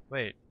 though?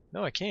 Wait.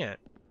 No, I can't.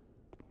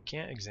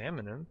 Can't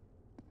examine him.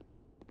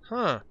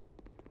 Huh.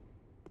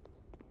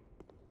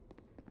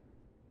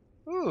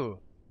 Ooh.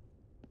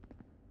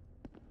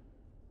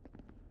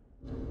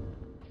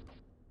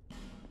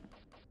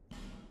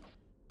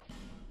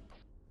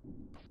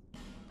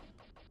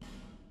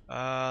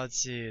 Let's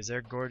see. Is there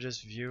a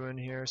gorgeous view in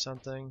here or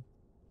something?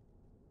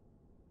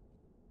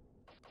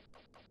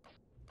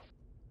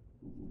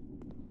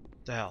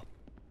 The hell?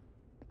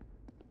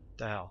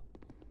 The hell?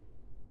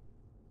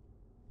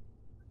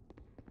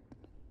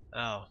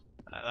 Oh.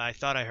 I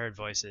thought I heard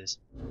voices.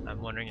 I'm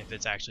wondering if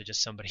it's actually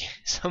just somebody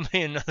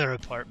in another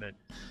apartment.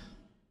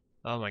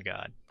 Oh my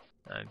god.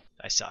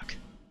 I suck.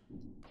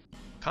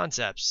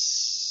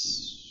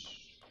 Concepts.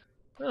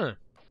 Huh.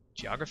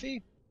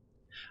 Geography?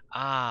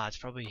 Ah, it's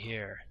probably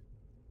here.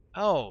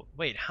 Oh,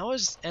 wait, how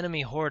is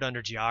enemy horde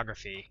under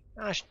geography?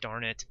 Gosh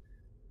darn it.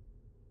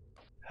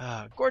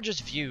 Gorgeous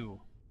view.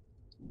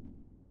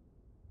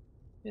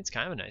 It's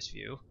kind of a nice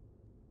view.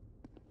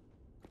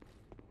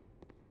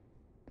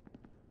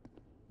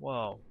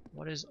 Whoa,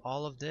 what is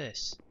all of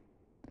this?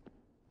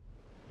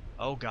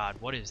 Oh god,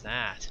 what is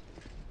that?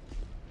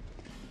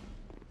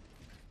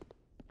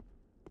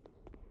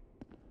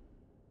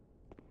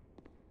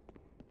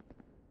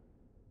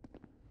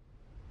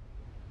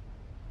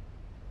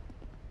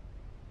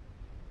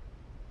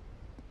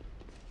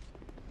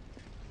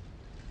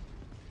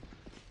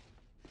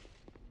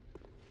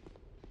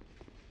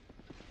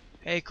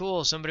 Hey,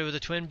 cool, somebody with a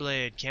twin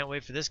blade. Can't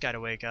wait for this guy to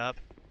wake up.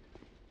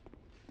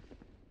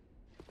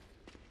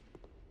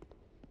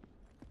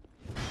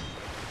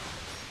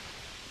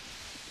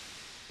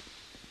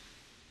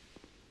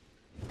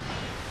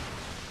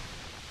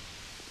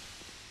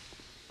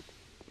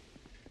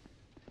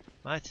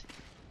 What?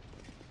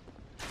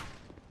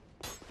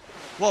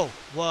 Whoa,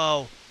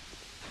 whoa,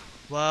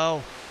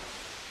 whoa.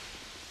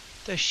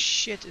 The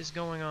shit is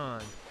going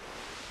on?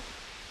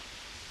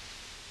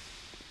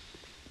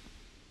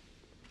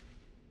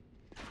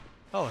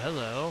 Oh,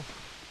 hello.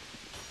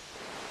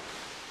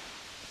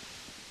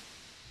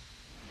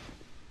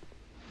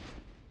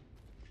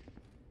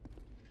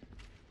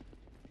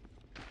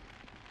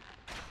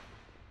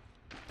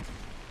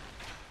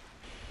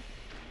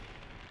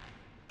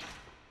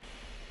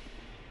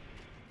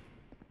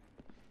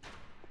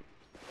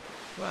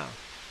 Wow.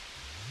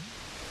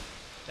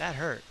 That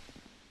hurt.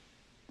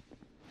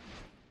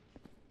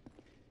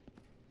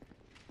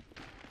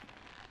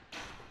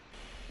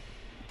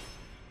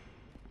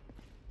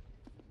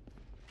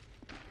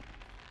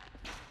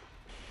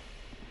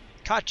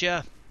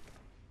 Gotcha.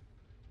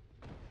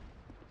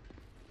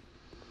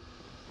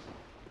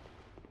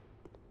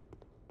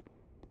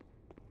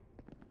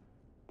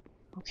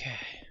 Okay.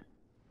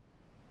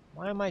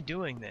 Why am I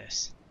doing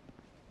this?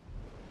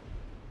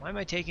 Why am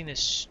I taking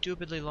this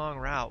stupidly long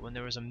route when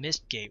there was a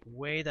mist gate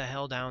way the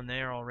hell down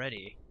there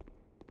already?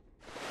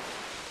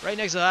 Right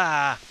next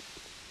to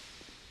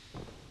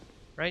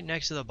right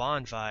next to the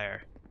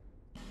bonfire.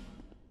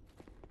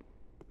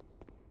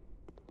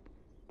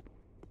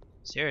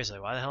 Seriously,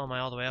 why the hell am I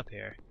all the way up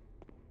here?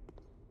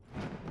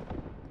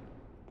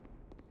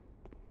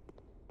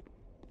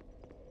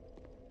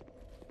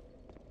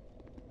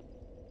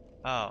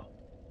 Oh.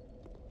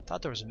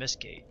 Thought there was a mist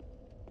gate.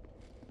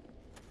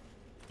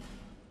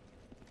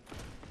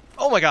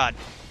 Oh my god!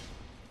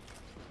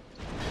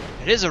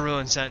 It is a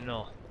ruined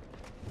sentinel.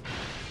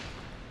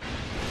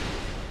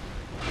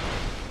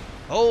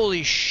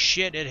 Holy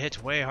shit, it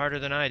hits way harder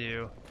than I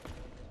do.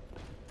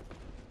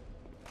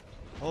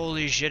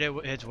 Holy shit, it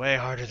hits way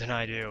harder than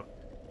I do.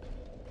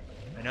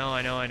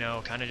 I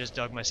know. Kinda just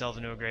dug myself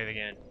into a grave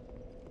again.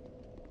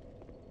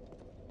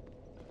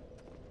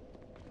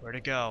 Where'd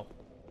it go?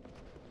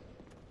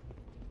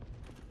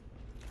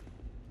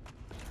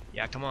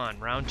 Yeah, come on,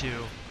 round 2.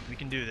 We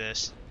can do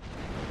this.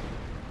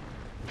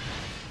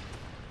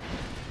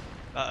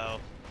 Uh-oh.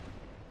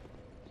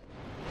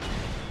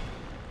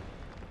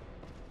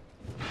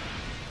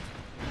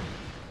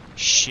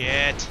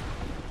 Shit.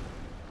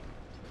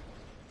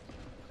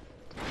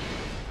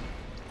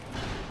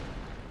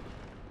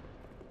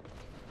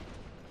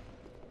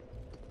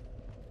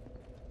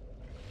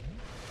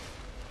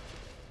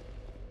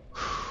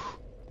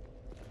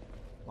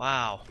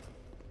 Wow.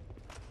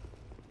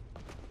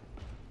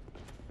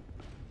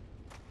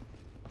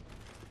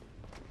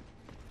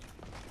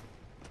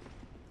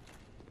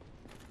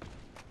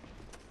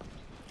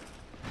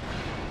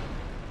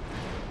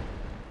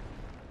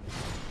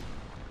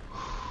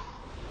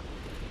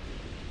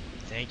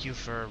 Thank you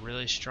for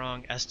really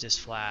strong Estus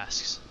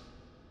flasks.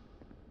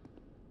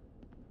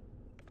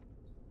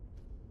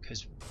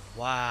 'Cause,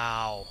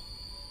 wow.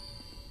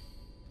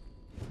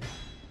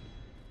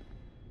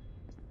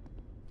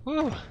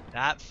 Whew,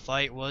 that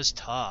fight was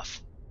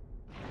tough.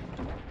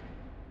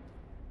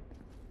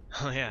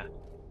 Oh yeah.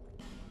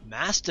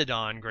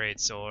 Mastodon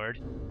greatsword.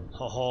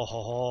 Ho ho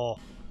ho ho.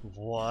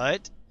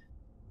 What?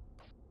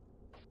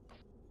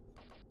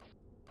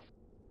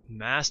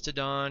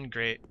 Mastodon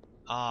great.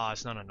 Ah,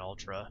 it's not an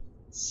ultra.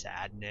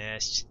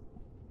 Sadness.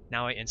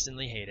 Now I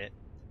instantly hate it.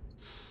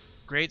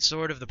 Great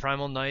sword of the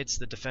Primal Knights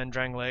that defend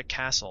Drangleic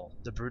Castle.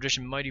 The brutish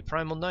and mighty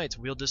Primal Knights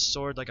wield this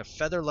sword like a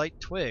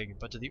feather-light twig,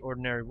 but to the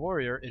ordinary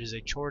warrior it is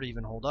a chore to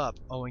even hold up,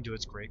 owing to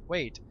its great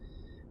weight.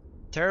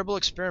 Terrible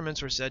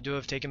experiments were said to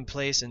have taken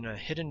place in a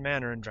hidden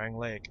manor in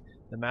Drangleic.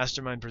 The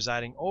mastermind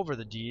presiding over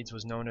the deeds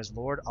was known as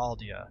Lord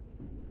Aldea.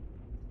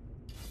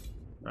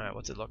 Alright,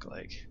 what's it look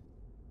like?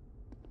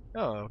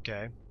 Oh,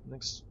 okay.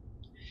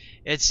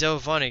 It's so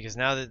funny, because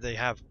now that they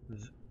have,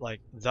 like,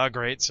 the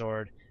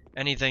greatsword,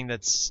 anything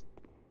that's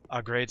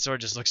a greatsword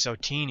just looks so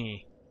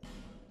teeny.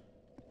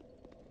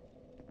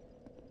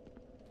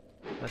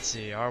 Let's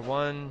see,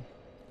 R1.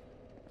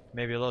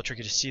 Maybe a little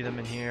tricky to see them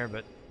in here,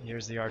 but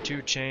here's the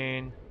R2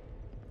 chain.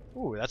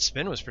 Ooh, that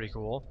spin was pretty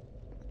cool.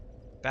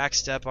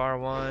 Backstep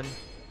R1.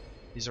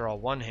 These are all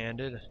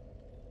one-handed.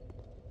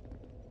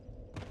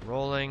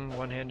 Rolling,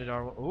 one-handed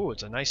R1. Ooh,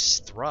 it's a nice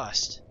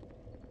thrust.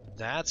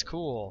 That's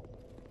cool.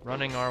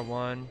 Running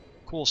R1.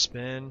 Cool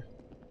spin.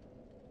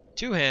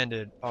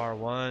 Two-handed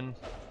R1.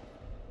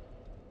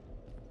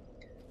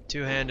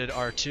 Two-handed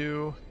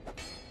R2.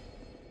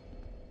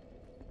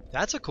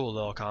 That's a cool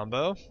little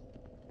combo.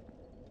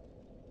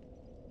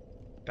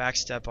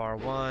 Backstep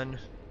R1.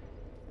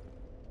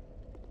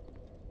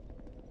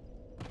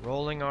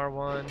 Rolling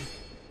R1.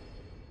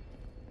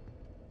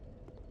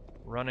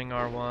 Running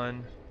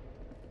R1.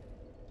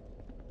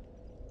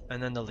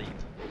 And then the leap.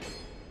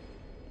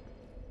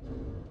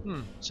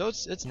 So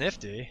it's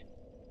nifty.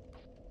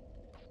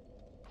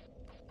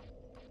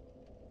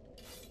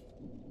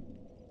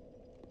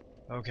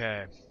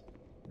 Okay.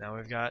 Now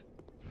we've got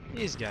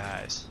these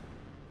guys.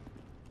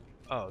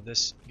 Oh,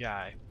 this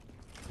guy.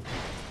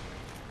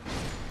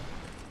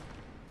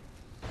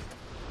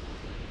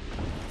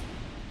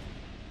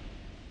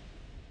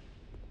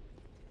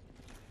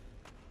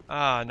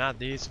 Ah, not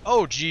these.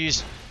 Oh,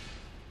 jeez.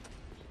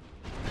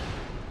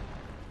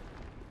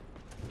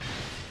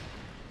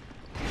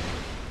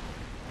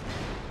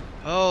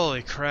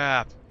 Holy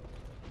crap.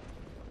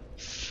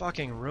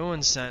 Fucking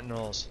ruin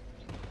sentinels.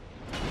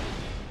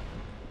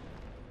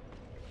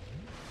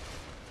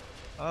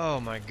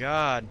 Oh my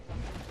god.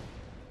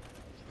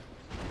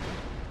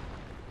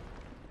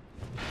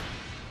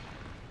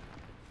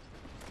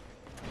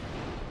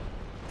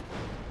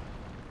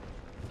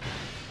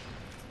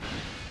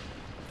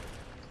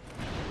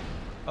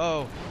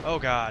 Oh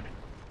god.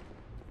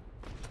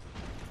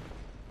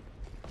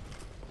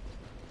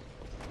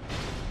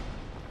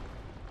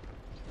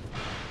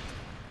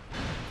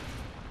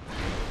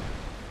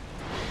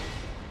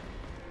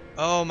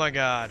 Oh my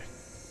god.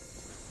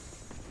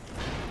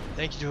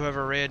 Thank you to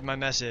whoever rated my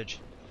message,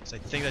 because I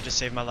think that just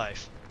saved my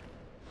life.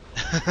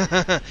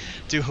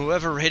 To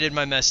whoever rated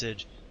my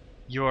message,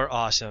 you're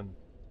awesome.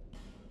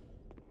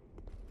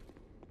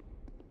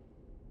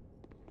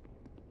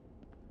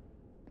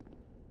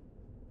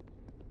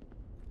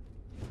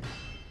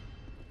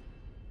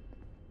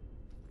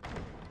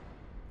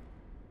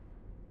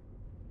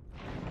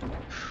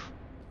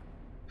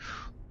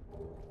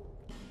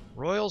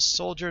 Royal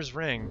Soldier's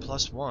Ring,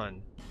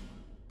 +1.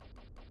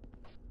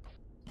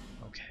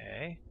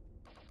 Okay.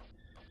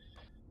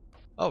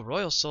 Oh,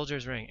 Royal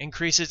Soldier's Ring.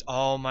 Increases,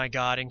 oh my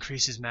god,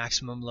 increases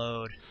maximum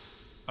load.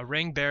 A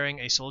ring bearing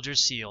a soldier's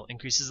seal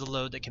increases the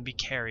load that can be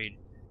carried.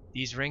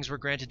 These rings were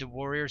granted to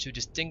warriors who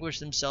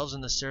distinguished themselves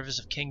in the service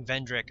of King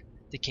Vendrick.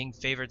 The king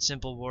favored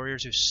simple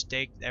warriors who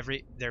staked their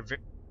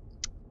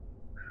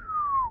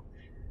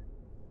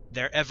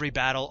every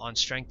battle on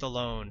strength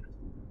alone.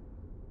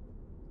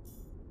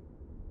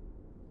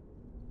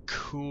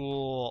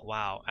 Cool.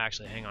 Wow.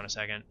 Actually, hang on a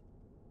second.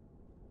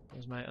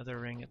 Where's my other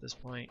ring at this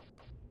point?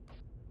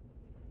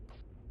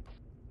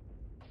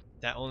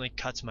 That only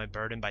cuts my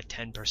burden by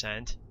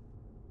 10%.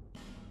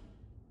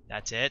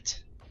 That's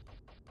it.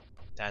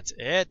 That's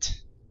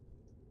it.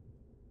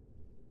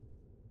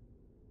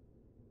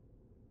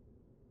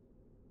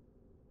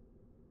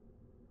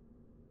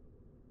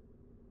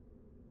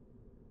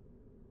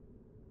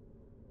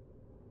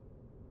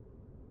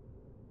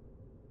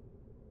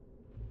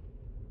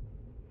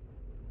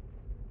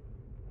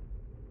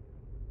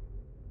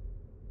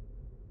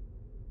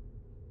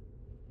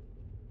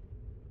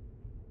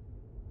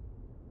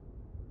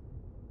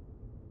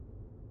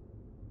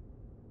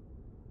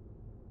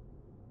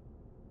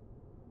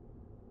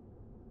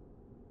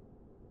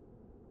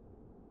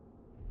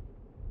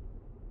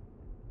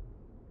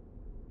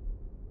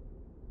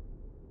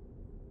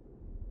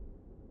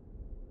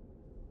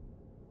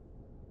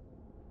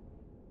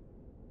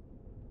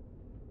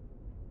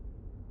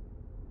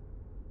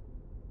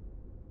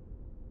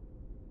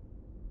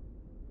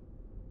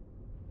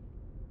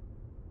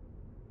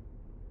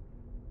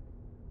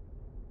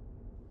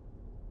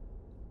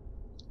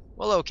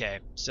 Well, okay.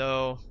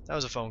 So, that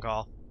was a phone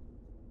call.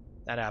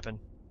 That happened.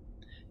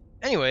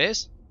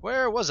 Anyways,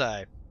 where was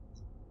I?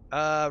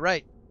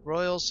 Right.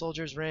 Royal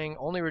Soldier's Ring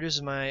only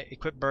reduces my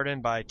equip burden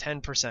by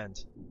 10%.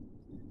 And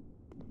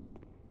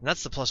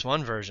that's the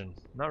 +1 version.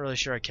 I'm not really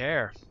sure I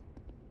care.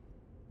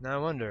 Now I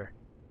wonder.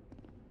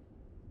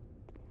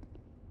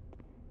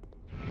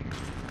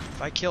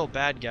 If I kill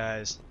bad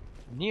guys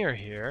near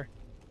here...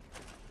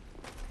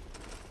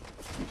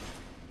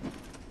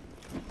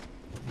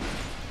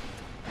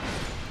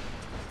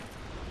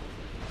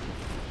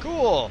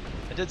 Cool!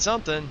 I did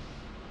something.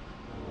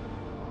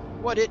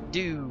 What'd it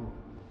do?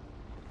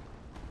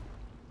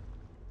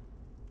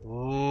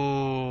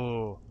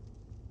 Ooh.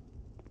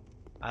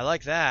 I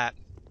like that.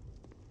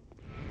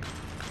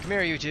 Come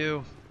here, you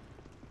two.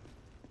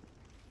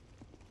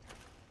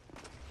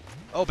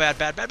 Oh, bad,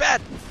 bad, bad,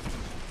 bad!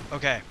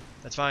 Okay,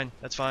 that's fine,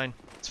 that's fine,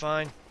 it's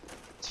fine,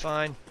 it's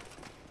fine.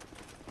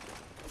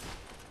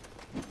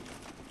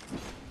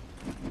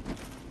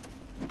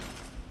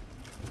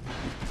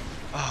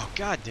 Oh,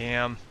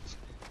 goddamn.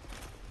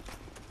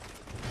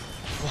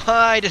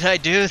 Why did I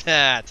do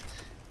that?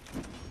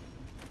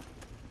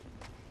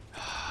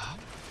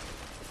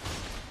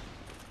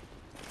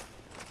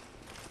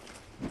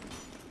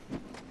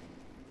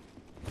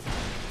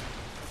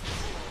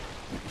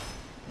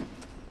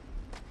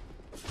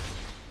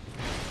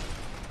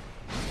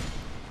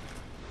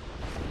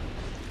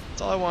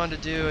 That's all I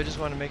wanted to do. I just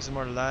wanted to make some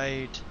more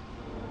light.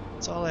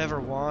 That's all I ever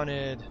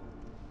wanted.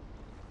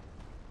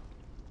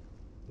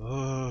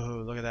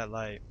 Oh, look at that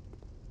light.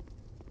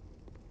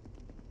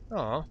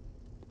 Oh.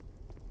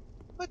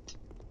 What?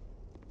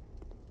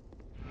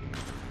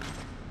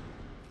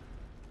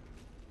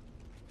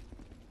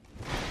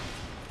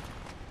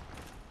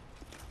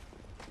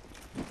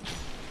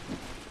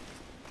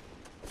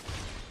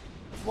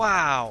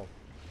 Wow.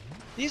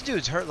 These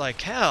dudes hurt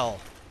like hell.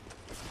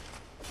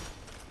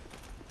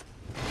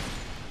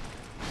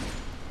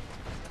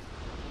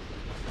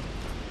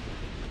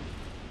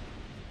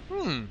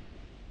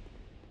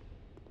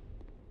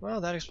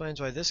 Well, that explains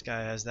why this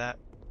guy has that.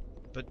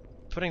 But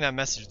putting that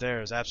message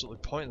there is absolutely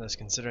pointless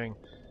considering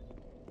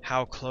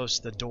how close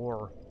the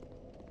door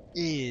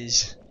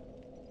is.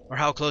 Or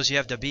how close you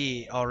have to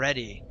be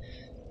already.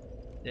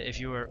 If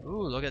you were...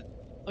 Ooh, look at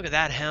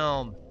that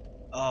helm.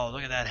 Oh,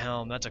 look at that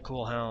helm. That's a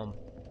cool helm.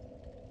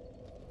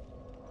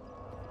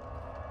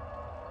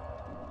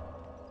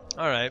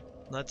 Alright,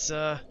 let's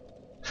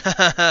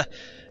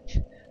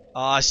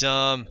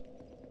awesome.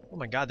 Oh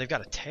my god, they've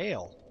got a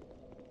tail.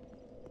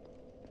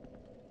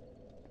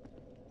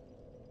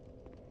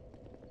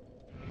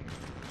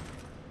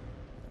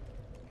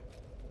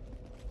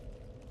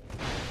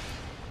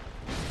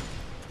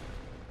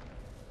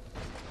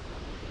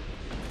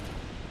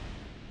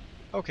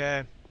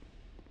 Okay.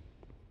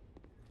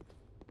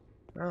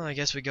 Well, I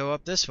guess we go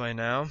up this way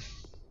now.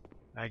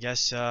 I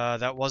guess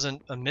that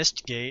wasn't a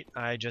mist gate.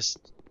 I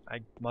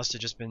must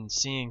have just been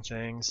seeing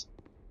things.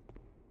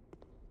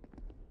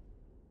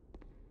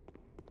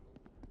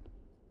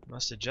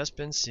 Must have just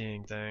been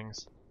seeing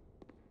things.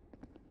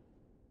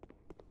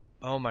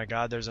 Oh my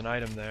god, there's an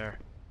item there.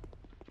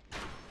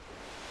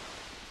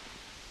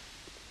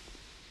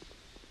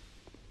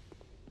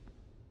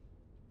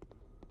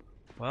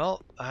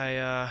 Well,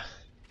 I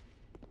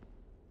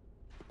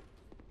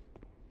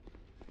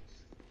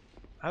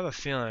have a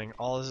feeling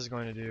all this is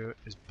going to do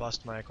is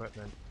bust my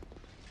equipment.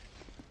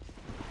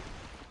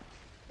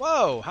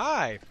 Whoa,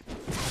 hi!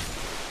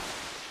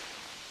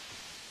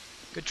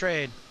 Good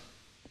trade.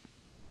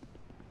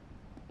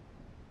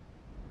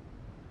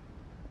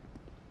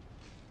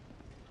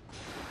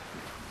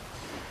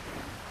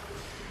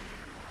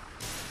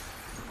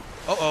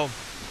 Uh-oh.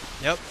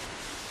 Yep.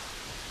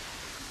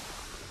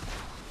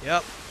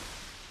 Yep.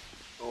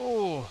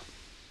 Ooh.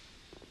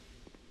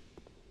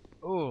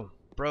 Ooh.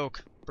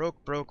 Broke.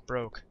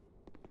 Broke.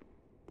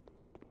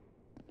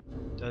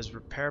 Does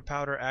repair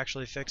powder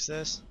actually fix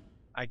this?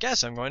 I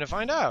guess I'm going to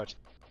find out.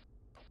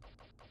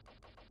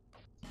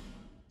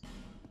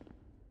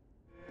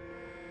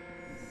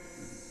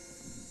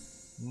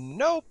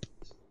 Nope.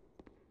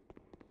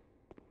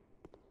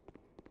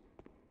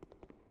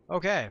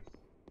 Okay.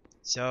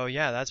 So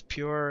yeah, that's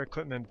pure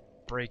equipment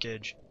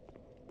breakage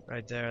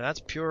right there.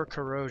 That's pure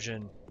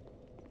corrosion.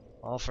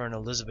 All for an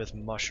Elizabeth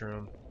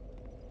mushroom.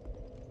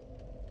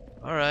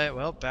 Alright,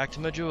 well, back to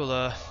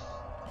Majula.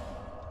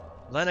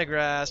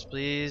 Lennegrass,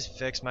 please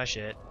fix my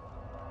shit.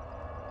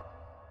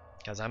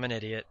 Because I'm an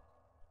idiot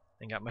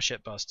and got my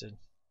shit busted.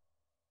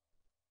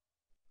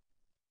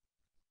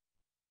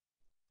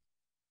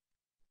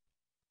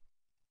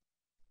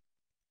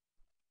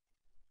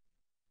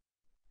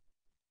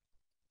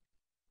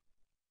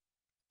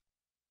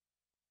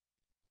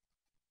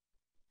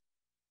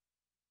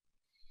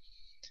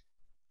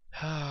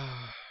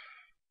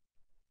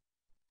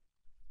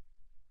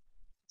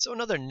 So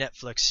another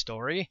Netflix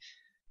story.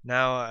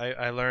 Now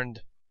I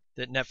learned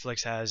that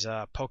Netflix has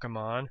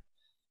Pokemon,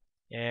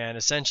 and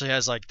essentially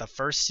has like the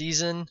first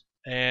season,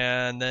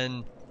 and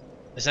then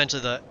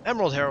essentially the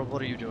Emerald Herald,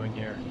 what are you doing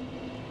here?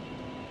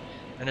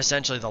 And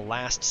essentially the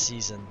last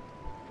season.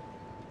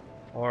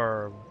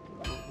 Or,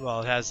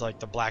 well, it has like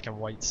the black and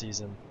white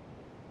season.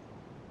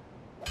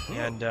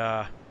 And,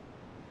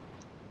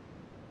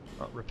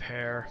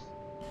 repair.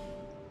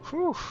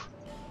 Whew.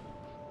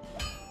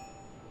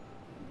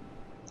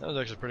 That was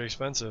actually pretty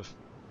expensive.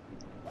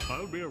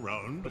 I'll be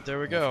around. But there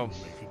we go.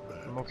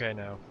 I'm okay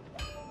now.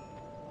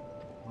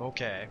 I'm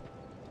okay.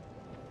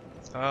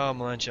 Oh,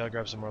 Melanchi, I'll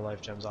grab some more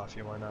life gems off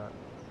you, why not?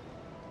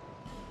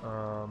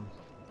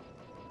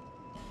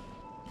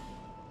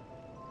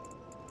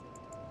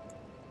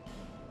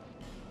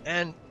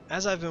 And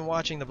as I've been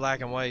watching the black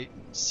and white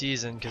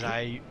season, because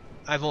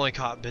I've only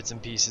caught bits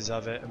and pieces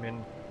of it. I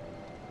mean,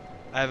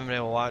 I haven't been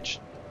able to watch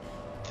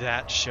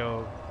that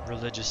show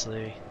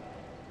religiously.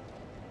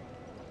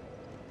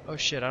 Oh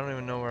shit, I don't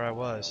even know where I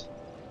was.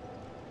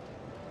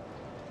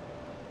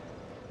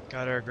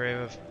 Got her a grave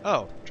of...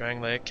 Oh,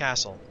 Drangleic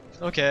Castle.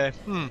 Okay,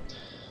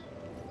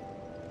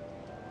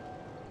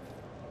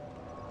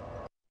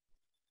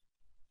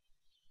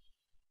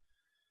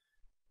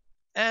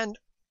 And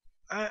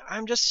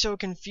I'm just so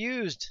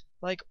confused.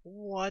 Like,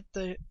 what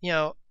the...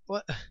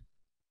 what...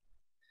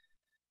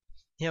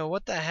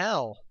 what the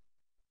hell?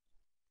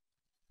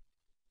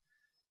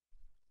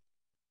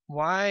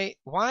 Why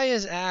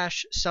is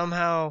Ash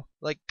somehow,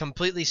 like,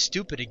 completely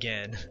stupid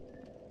again?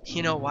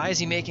 Why is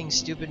he making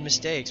stupid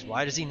mistakes?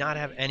 Why does he not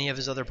have any of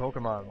his other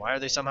Pokemon? Why are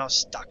they somehow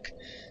stuck?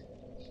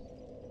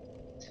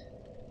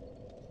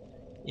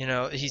 You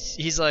know,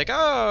 he's like,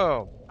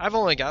 oh, I've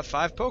only got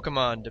 5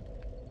 Pokemon to...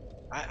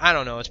 I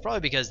don't know, it's probably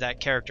because that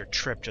character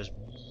Trip just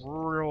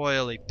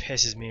royally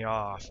pisses me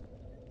off.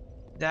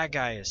 That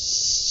guy is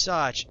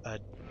such a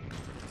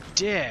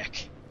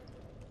dick.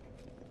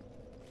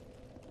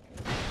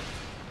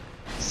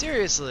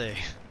 Seriously.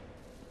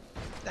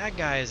 That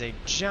guy is a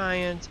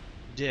giant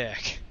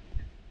dick.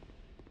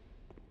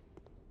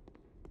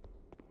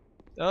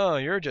 Oh,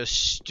 you're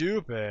just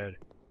stupid.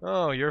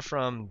 Oh, you're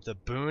from the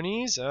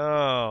boonies?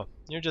 Oh,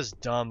 you're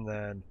just dumb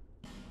then.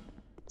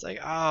 It's like,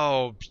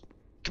 oh,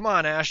 come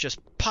on, Ash, just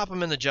pop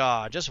him in the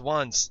jaw, just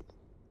once.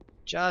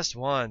 Just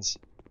once.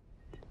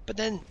 But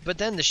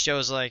then the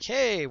show's like,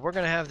 hey, we're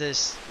gonna have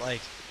this,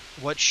 like,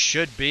 what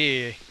should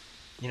be,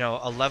 you know,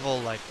 a level,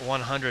 like,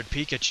 100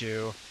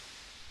 Pikachu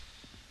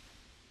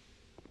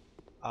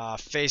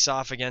face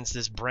off against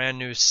this brand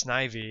new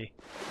Snivy.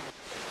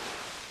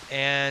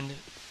 And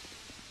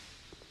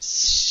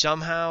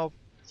somehow,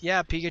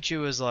 yeah,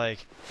 Pikachu is,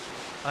 like,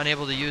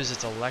 unable to use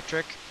its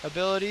electric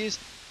abilities.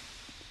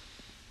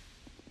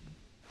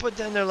 But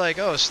then they're like,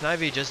 oh,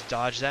 Snivy just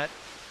dodged that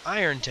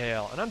Iron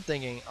Tail. And I'm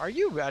thinking, are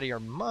you out of your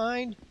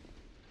mind?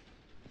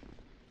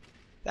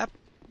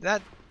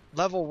 That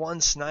level 1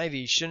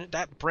 Snivy shouldn't,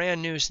 that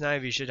brand new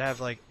Snivy should have,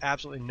 like,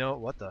 absolutely no,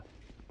 what the?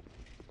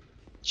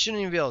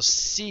 Shouldn't even be able to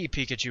see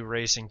Pikachu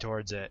racing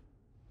towards it.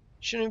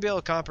 Shouldn't even be able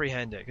to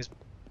comprehend it.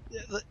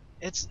 Because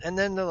it's, and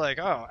then they're like,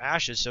 oh,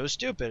 Ash is so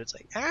stupid. It's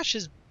like, Ash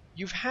is,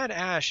 you've had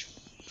Ash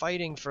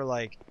fighting for,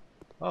 like,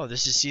 oh,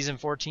 this is season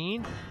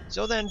 14?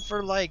 So then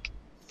for, like,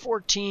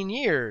 14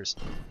 years.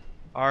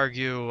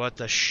 Argue, what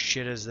the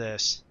shit is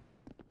this?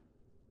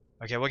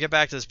 Okay, we'll get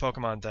back to this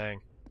Pokemon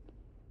thing.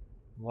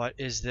 What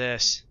is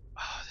this?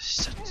 Oh, this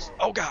is such...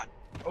 Oh god!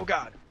 Oh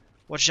god!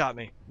 What shot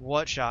me?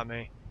 What shot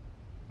me?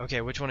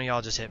 Okay, which one of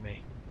y'all just hit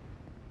me?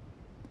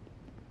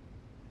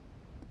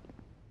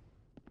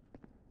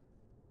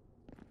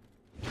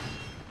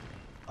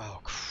 Oh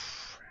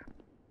crap.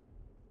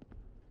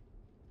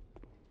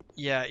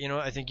 Yeah, you know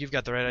what? I think you've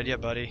got the right idea,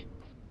 buddy.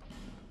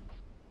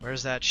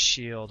 Where's that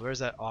shield? Where's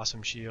that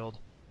awesome shield?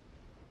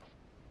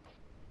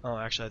 Oh,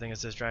 actually, I think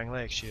it's this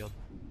Drangleic shield.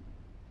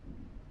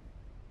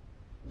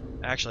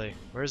 Actually,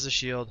 where's the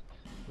shield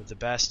with the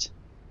best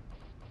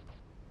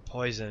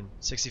poison?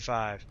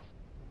 65,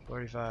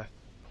 45,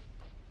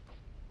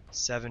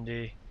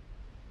 70.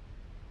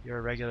 You're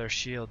a regular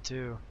shield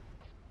too.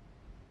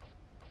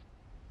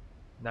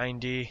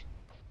 90.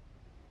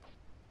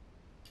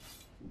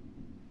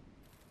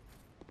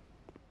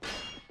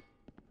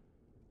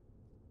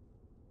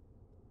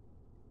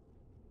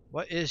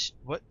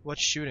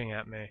 What's shooting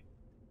at me?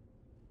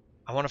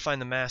 I want to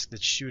find the mask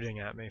that's shooting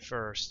at me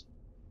first.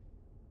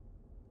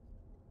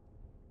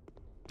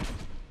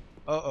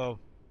 Uh-oh.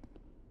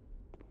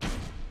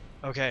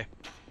 Okay.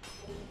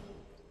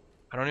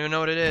 I don't even know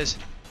what it is.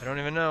 I don't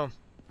even know.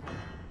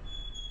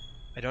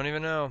 I don't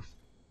even know.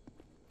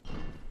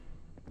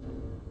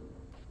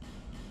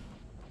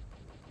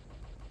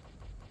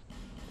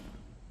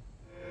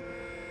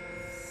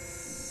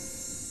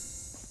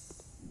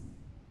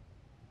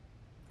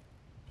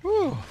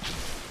 Whew.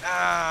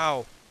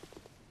 Ow.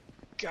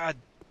 God.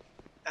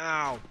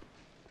 Ow.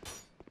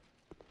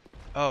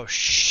 Oh,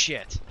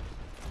 shit.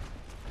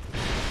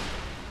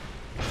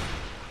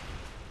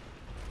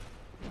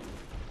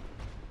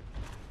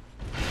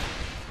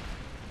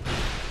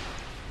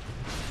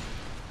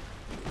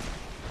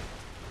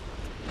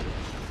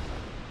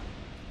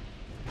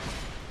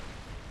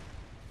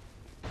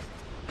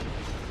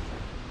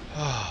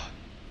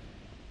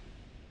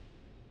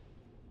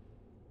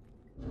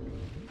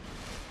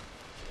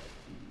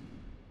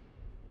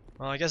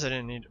 Well, I guess I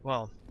didn't need...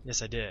 Well,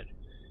 yes I did.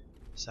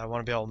 So I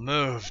want to be able to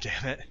move,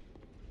 damn it.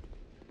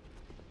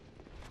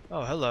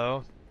 Oh,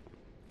 hello.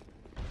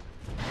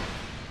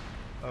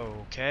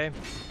 Okay.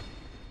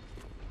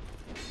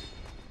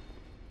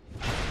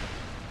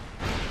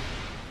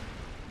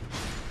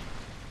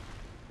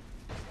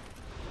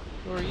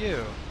 Who are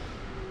you?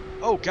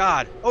 Oh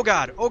god! Oh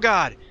god! Oh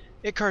god!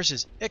 It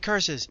curses! It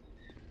curses!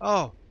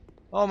 Oh!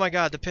 Oh my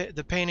god,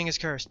 the painting is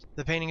cursed.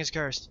 The painting is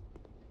cursed.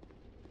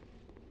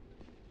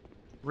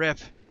 Rip.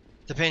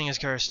 The painting is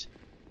cursed.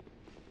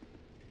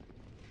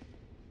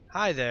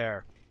 Hi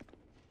there.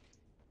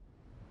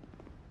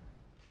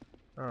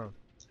 Oh,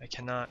 I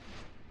cannot...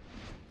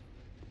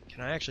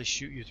 Can I actually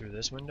shoot you through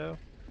this window?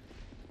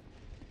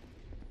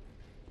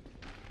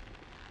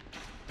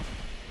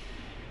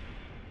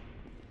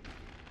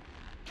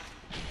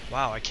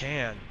 Wow, I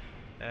can.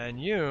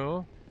 And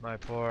you, my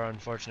poor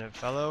unfortunate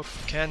fellow,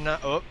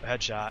 cannot... Oh,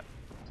 headshot.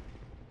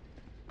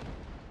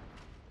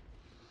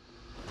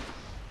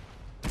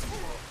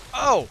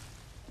 Oh!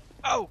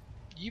 Oh!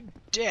 You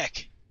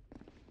dick!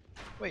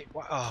 Wait,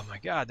 oh my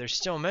god, there's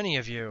so many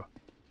of you.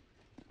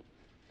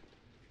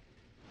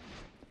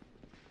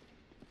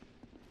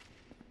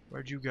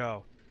 Where'd you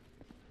go?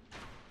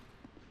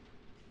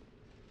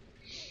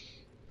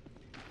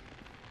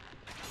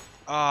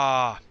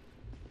 Ah.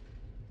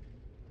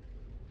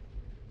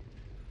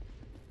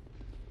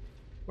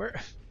 Where?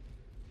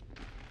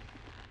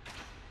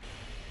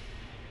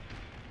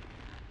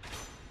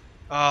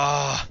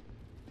 Ah!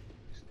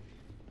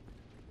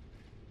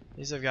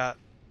 These have got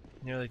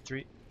nearly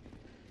 3.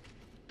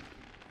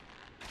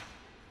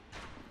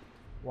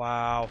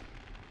 Wow.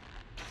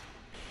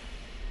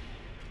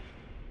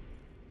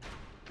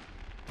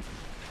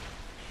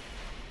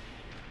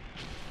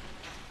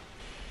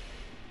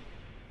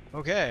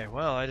 Okay,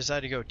 well, I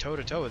decided to go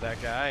toe-to-toe with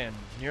that guy and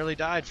nearly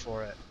died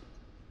for it.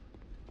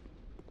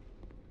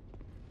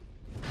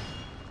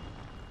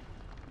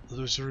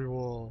 Illusory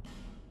wall.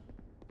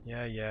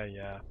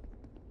 Yeah.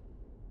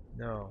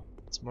 No,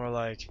 it's more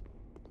like...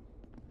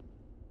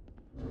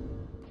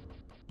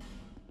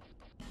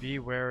 Be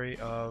wary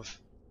of...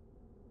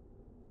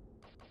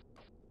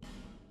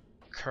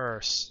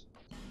 Curse.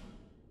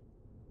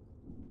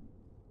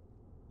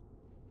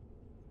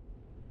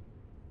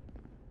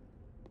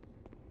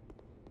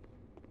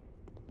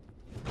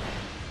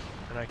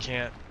 And I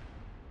can't...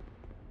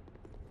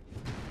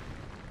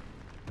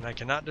 And I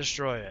cannot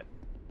destroy it.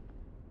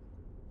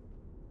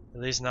 At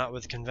least not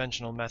with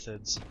conventional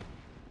methods.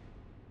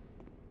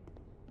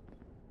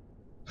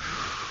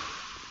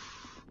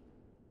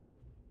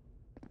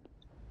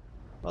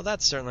 Well,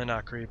 that's certainly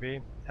not creepy.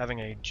 Having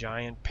a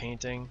giant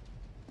painting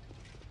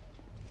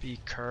be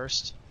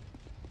cursed.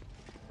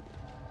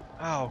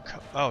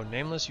 Oh,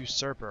 nameless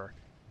usurper.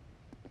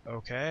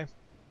 Okay.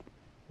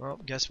 Well,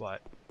 guess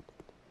what?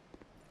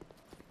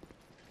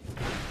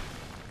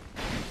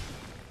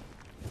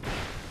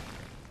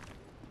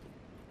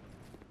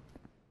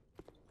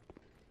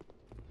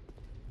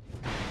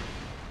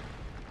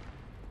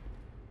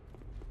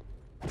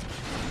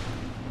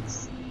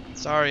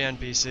 Sorry,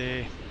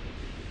 NPC.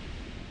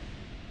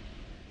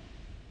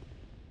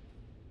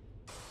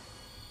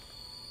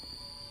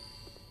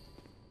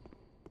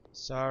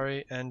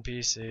 Sorry,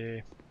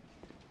 NPC.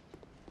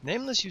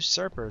 Nameless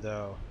usurper,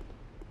 though.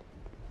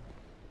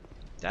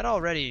 That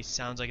already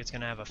sounds like it's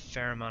gonna have a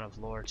fair amount of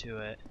lore to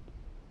it.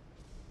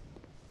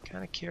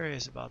 Kinda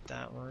curious about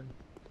that one.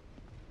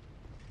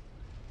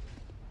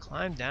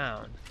 Climb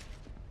down.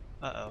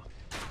 Uh-oh.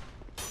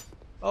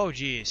 Oh,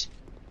 jeez.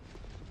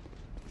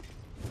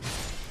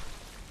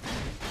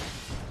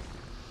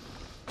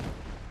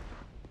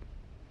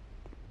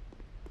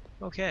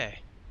 Okay.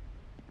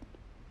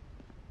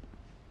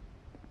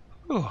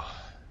 Whew.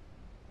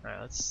 Alright,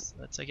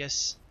 let's I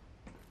guess...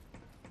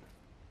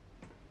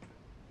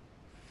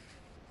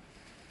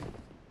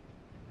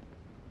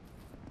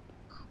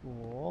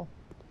 Cool.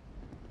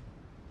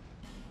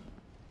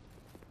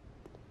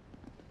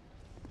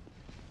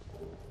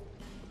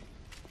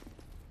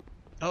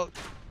 Oh!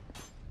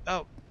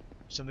 Oh!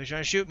 Somebody's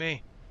trying to shoot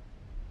me!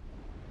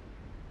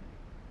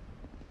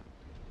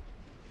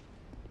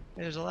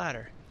 Hey, there's a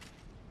ladder.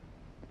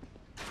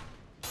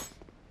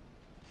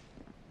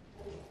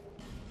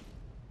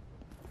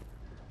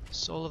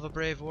 Soul of a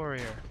brave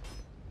warrior.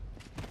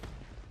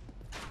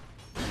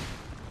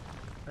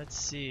 Let's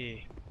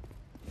see.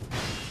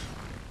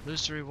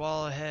 Illusory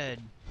wall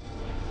ahead.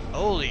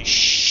 Holy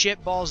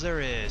shit balls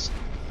there is.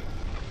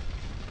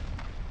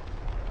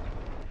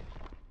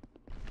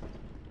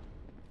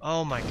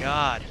 Oh my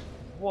god.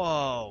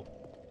 Whoa.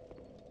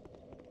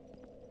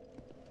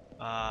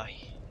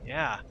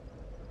 Yeah.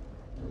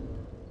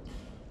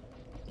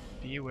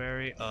 Be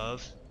wary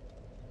of...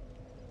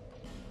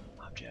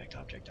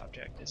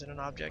 Object. Is it an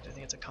object? I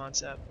think it's a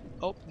concept.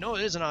 Oh, no,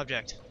 it is an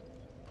object.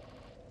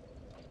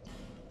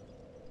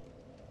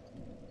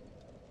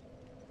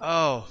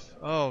 Oh,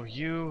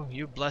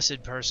 you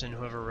blessed person,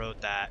 whoever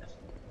wrote that.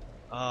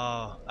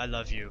 Oh, I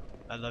love you.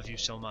 I love you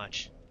so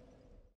much.